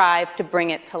and the drive to bring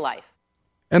it to life.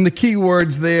 And the key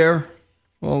words there,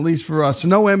 well, at least for us,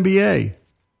 no MBA.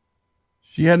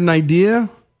 She had an idea,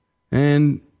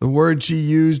 and the word she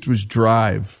used was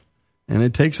drive. And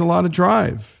it takes a lot of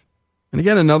drive. And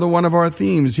again, another one of our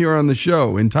themes here on the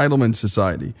show, entitlement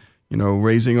society. You know,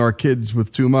 raising our kids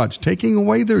with too much, taking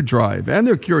away their drive and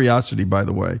their curiosity, by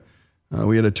the way.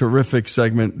 We had a terrific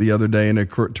segment the other day and a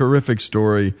terrific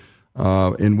story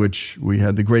in which we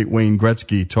had the great Wayne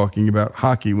Gretzky talking about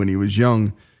hockey when he was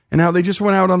young and how they just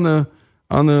went out on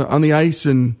the ice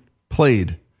and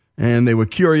played. And they were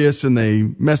curious and they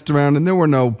messed around, and there were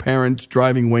no parents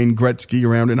driving Wayne Gretzky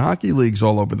around in hockey leagues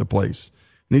all over the place.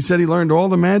 And he said he learned all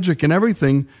the magic and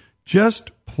everything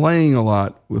just playing a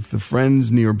lot with the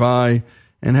friends nearby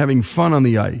and having fun on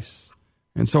the ice.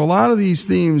 And so a lot of these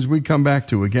themes we come back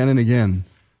to again and again.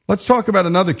 Let's talk about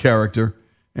another character,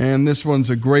 and this one's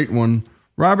a great one.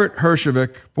 Robert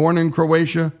Herjavec, born in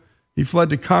Croatia, he fled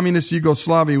to communist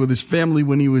Yugoslavia with his family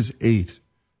when he was 8,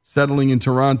 settling in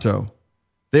Toronto.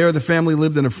 There, the family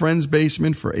lived in a friend's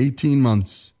basement for 18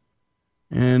 months.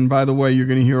 And by the way, you're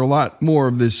going to hear a lot more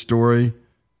of this story,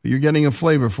 but you're getting a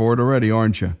flavor for it already,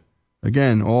 aren't you?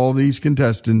 Again, all these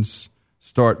contestants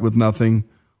start with nothing.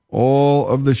 All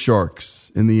of the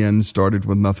sharks, in the end, started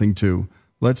with nothing too.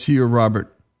 Let's hear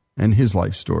Robert and his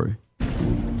life story.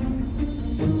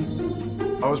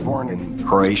 I was born in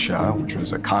Croatia, which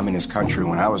was a communist country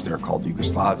when I was there called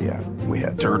Yugoslavia. We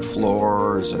had dirt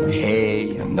floors and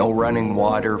hay and no running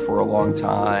water for a long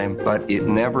time, but it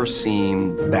never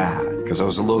seemed bad because I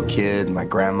was a little kid, my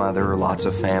grandmother, lots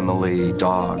of family,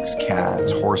 dogs,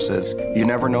 cats, horses. You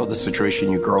never know the situation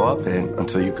you grow up in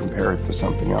until you compare it to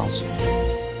something else.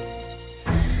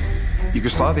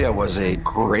 Yugoslavia was a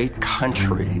great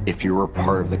country if you were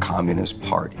part of the Communist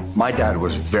Party. My dad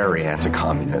was very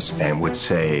anti-communist and would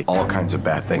say all kinds of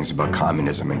bad things about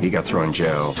communism. And he got thrown in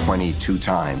jail 22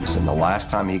 times. And the last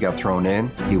time he got thrown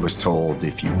in, he was told,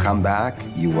 if you come back,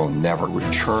 you will never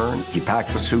return. He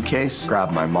packed a suitcase,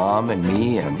 grabbed my mom and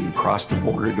me, and he crossed the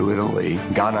border to Italy,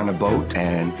 got on a boat,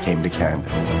 and came to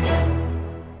Canada.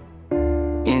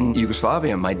 In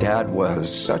Yugoslavia, my dad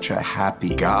was such a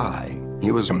happy guy.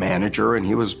 He was a manager, and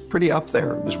he was pretty up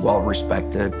there. He was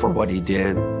well-respected for what he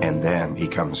did. And then he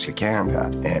comes to Canada,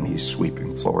 and he's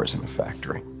sweeping floors in a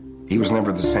factory. He was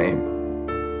never the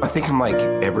same. I think I'm like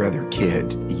every other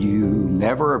kid. You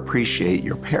never appreciate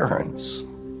your parents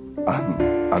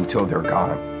until they're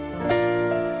gone.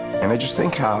 And I just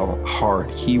think how hard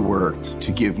he worked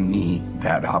to give me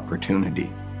that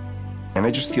opportunity. And I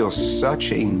just feel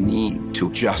such a need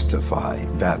to justify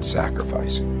that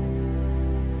sacrifice.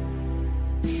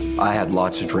 I had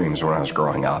lots of dreams when I was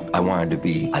growing up. I wanted to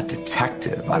be a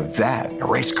detective, a vet, a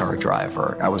race car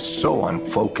driver. I was so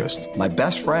unfocused. My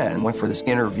best friend went for this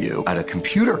interview at a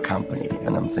computer company,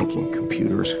 and I'm thinking,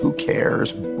 computers, who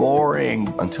cares?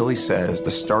 Boring. Until he says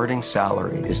the starting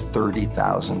salary is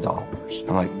 $30,000.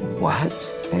 I'm like,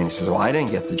 what? And he says, well, I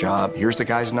didn't get the job. Here's the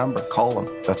guy's number. Call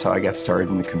him. That's how I got started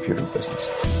in the computer business.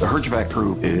 The Herjavec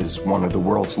Group is one of the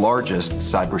world's largest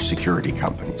cybersecurity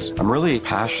companies. I'm really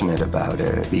passionate about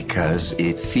it because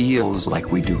it feels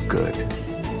like we do good.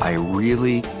 I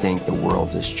really think the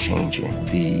world is changing.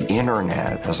 The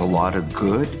internet has a lot of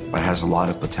good, but has a lot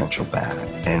of potential bad.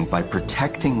 And by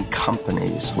protecting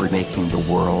companies, we're making the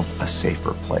world a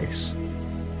safer place.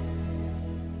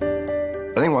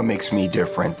 I think what makes me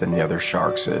different than the other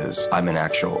sharks is I'm an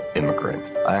actual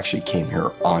immigrant. I actually came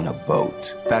here on a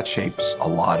boat. That shapes a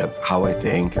lot of how I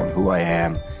think and who I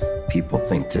am. People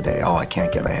think today, oh, I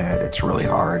can't get ahead. It's really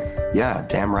hard. Yeah,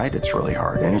 damn right it's really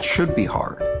hard. And it should be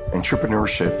hard.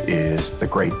 Entrepreneurship is the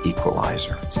great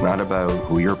equalizer. It's not about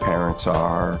who your parents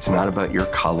are. It's not about your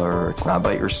color. It's not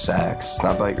about your sex. It's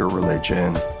not about your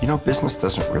religion. You know, business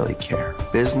doesn't really care.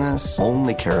 Business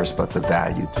only cares about the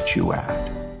value that you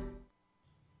add.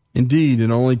 Indeed,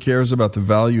 it only cares about the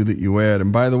value that you add.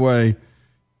 And by the way,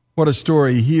 what a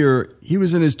story here. He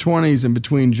was in his 20s and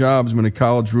between jobs when a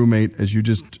college roommate, as you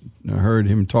just heard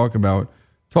him talk about,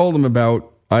 told him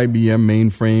about IBM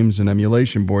mainframes and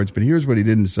emulation boards. But here's what he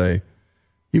didn't say.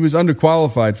 He was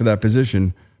underqualified for that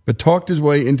position, but talked his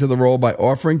way into the role by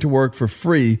offering to work for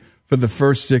free for the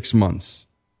first 6 months.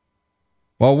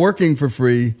 While working for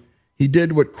free, he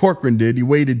did what Corcoran did. He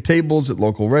waited tables at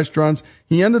local restaurants.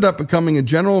 He ended up becoming a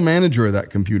general manager of that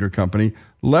computer company,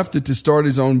 left it to start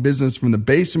his own business from the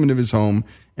basement of his home,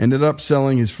 ended up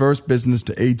selling his first business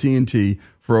to AT&T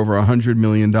for over $100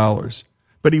 million.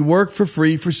 But he worked for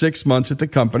free for 6 months at the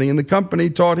company, and the company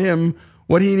taught him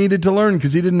what he needed to learn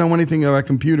because he didn't know anything about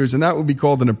computers, and that would be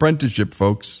called an apprenticeship,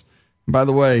 folks. And by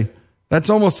the way,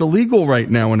 that's almost illegal right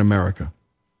now in America.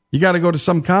 You got to go to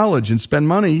some college and spend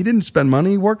money. He didn't spend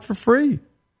money. He worked for free.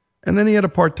 And then he had a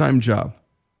part-time job.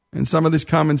 And some of this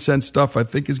common sense stuff, I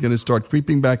think, is going to start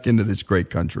creeping back into this great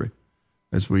country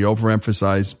as we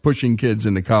overemphasize pushing kids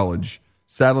into college,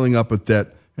 saddling up with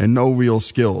debt, and no real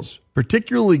skills,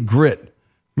 particularly grit,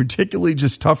 particularly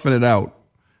just toughing it out.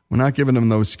 We're not giving them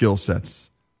those skill sets.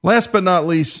 Last but not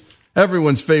least,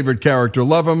 everyone's favorite character.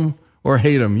 Love him or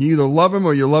hate him. You either love him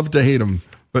or you love to hate him.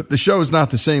 But the show is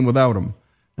not the same without him.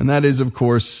 And that is, of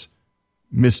course,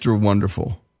 Mr.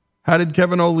 Wonderful. How did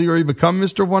Kevin O'Leary become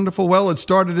Mr. Wonderful? Well, it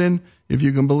started in, if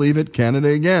you can believe it, Canada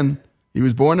again. He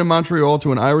was born in Montreal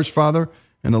to an Irish father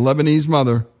and a Lebanese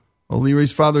mother.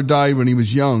 O'Leary's father died when he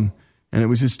was young, and it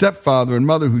was his stepfather and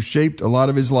mother who shaped a lot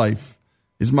of his life.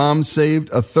 His mom saved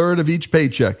a third of each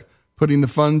paycheck, putting the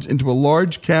funds into a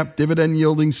large cap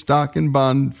dividend-yielding stock and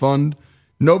bond fund.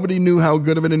 Nobody knew how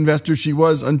good of an investor she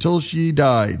was until she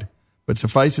died. But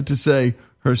suffice it to say,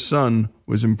 her son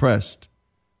was impressed.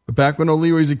 But back when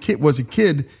O'Leary was a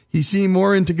kid, he seemed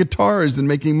more into guitars than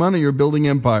making money or building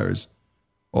empires.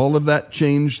 All of that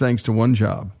changed thanks to one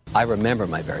job. I remember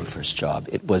my very first job.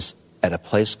 It was at a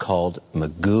place called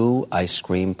Magoo Ice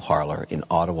Cream Parlor in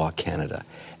Ottawa, Canada.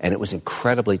 And it was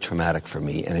incredibly traumatic for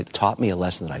me, and it taught me a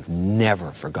lesson that I've never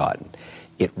forgotten.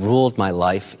 It ruled my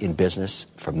life in business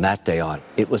from that day on.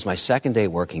 It was my second day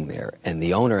working there, and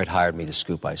the owner had hired me to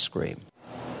scoop ice cream.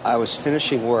 I was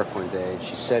finishing work one day, and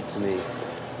she said to me,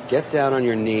 "Get down on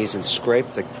your knees and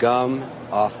scrape the gum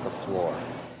off the floor."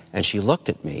 And she looked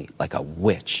at me like a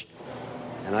witch.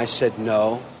 And I said,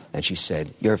 "No." And she said,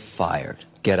 "You're fired.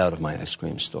 Get out of my ice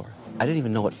cream store." I didn't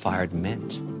even know what fired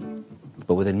meant.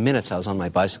 But within minutes, I was on my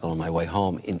bicycle on my way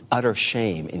home in utter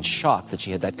shame, in shock that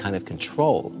she had that kind of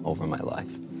control over my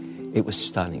life. It was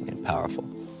stunning and powerful.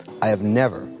 I have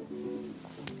never,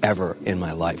 ever in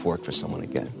my life worked for someone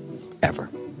again. Ever.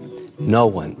 No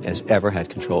one has ever had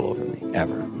control over me,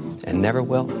 ever. And never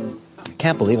will. I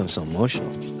can't believe I'm so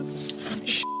emotional.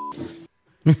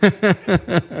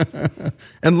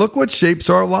 And look what shapes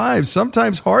our lives.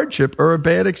 Sometimes hardship or a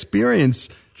bad experience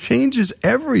changes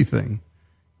everything.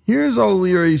 Here's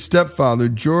O'Leary's stepfather,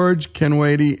 George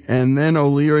Kenwady, and then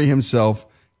O'Leary himself,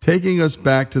 taking us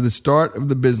back to the start of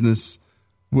the business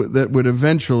that would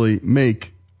eventually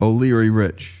make O'Leary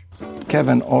rich.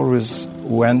 Kevin always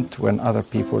went when other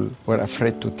people were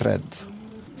afraid to tread.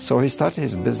 So he started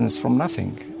his business from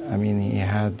nothing. I mean, he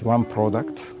had one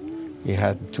product. He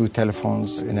had 2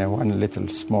 telephones in one little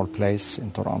small place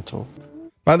in Toronto.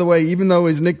 By the way, even though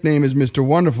his nickname is Mr.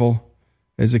 Wonderful,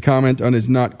 as a comment on his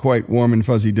not quite warm and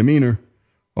fuzzy demeanor,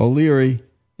 O'Leary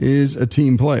is a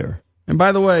team player. And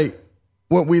by the way,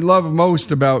 what we love most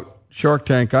about Shark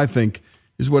Tank, I think,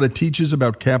 is what it teaches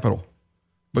about capital.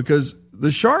 Because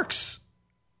the sharks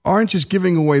aren't just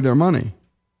giving away their money.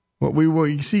 What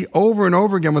we see over and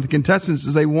over again with the contestants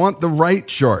is they want the right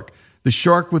shark, the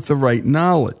shark with the right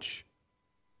knowledge.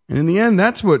 And in the end,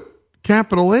 that's what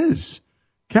capital is.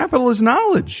 Capital is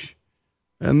knowledge.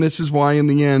 And this is why, in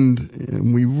the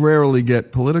end, we rarely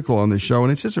get political on this show.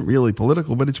 And it isn't really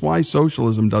political, but it's why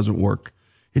socialism doesn't work.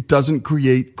 It doesn't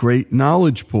create great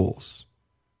knowledge pools.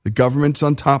 The government's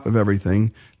on top of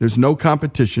everything. There's no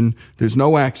competition. There's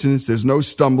no accidents. There's no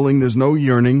stumbling. There's no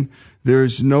yearning.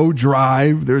 There's no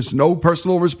drive. There's no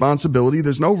personal responsibility.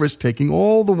 There's no risk-taking.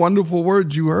 All the wonderful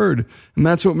words you heard. And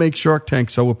that's what makes Shark Tank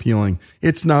so appealing.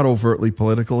 It's not overtly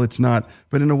political. It's not.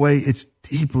 But in a way, it's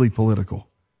deeply political.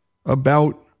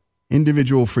 About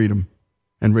individual freedom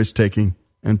and risk-taking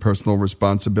and personal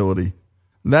responsibility.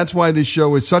 That's why this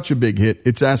show is such a big hit.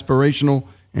 It's aspirational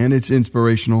and it's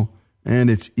inspirational and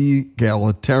it's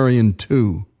egalitarian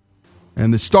too.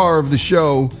 And the star of the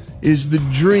show is the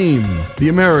dream, the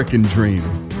American dream.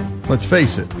 Let's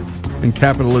face it, and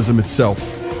capitalism itself.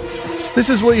 This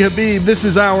is Lee Habib. This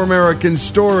is Our American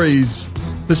Stories.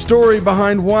 The story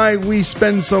behind why we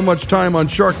spend so much time on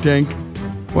Shark Tank.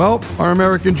 Well, our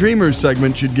American Dreamers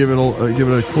segment should give it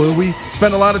a clue. We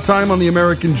spend a lot of time on the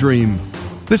American dream.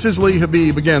 This is Lee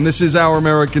Habib. Again, this is Our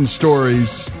American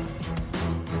Stories.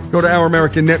 Go to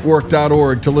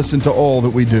OurAmericanNetwork.org to listen to all that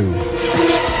we do.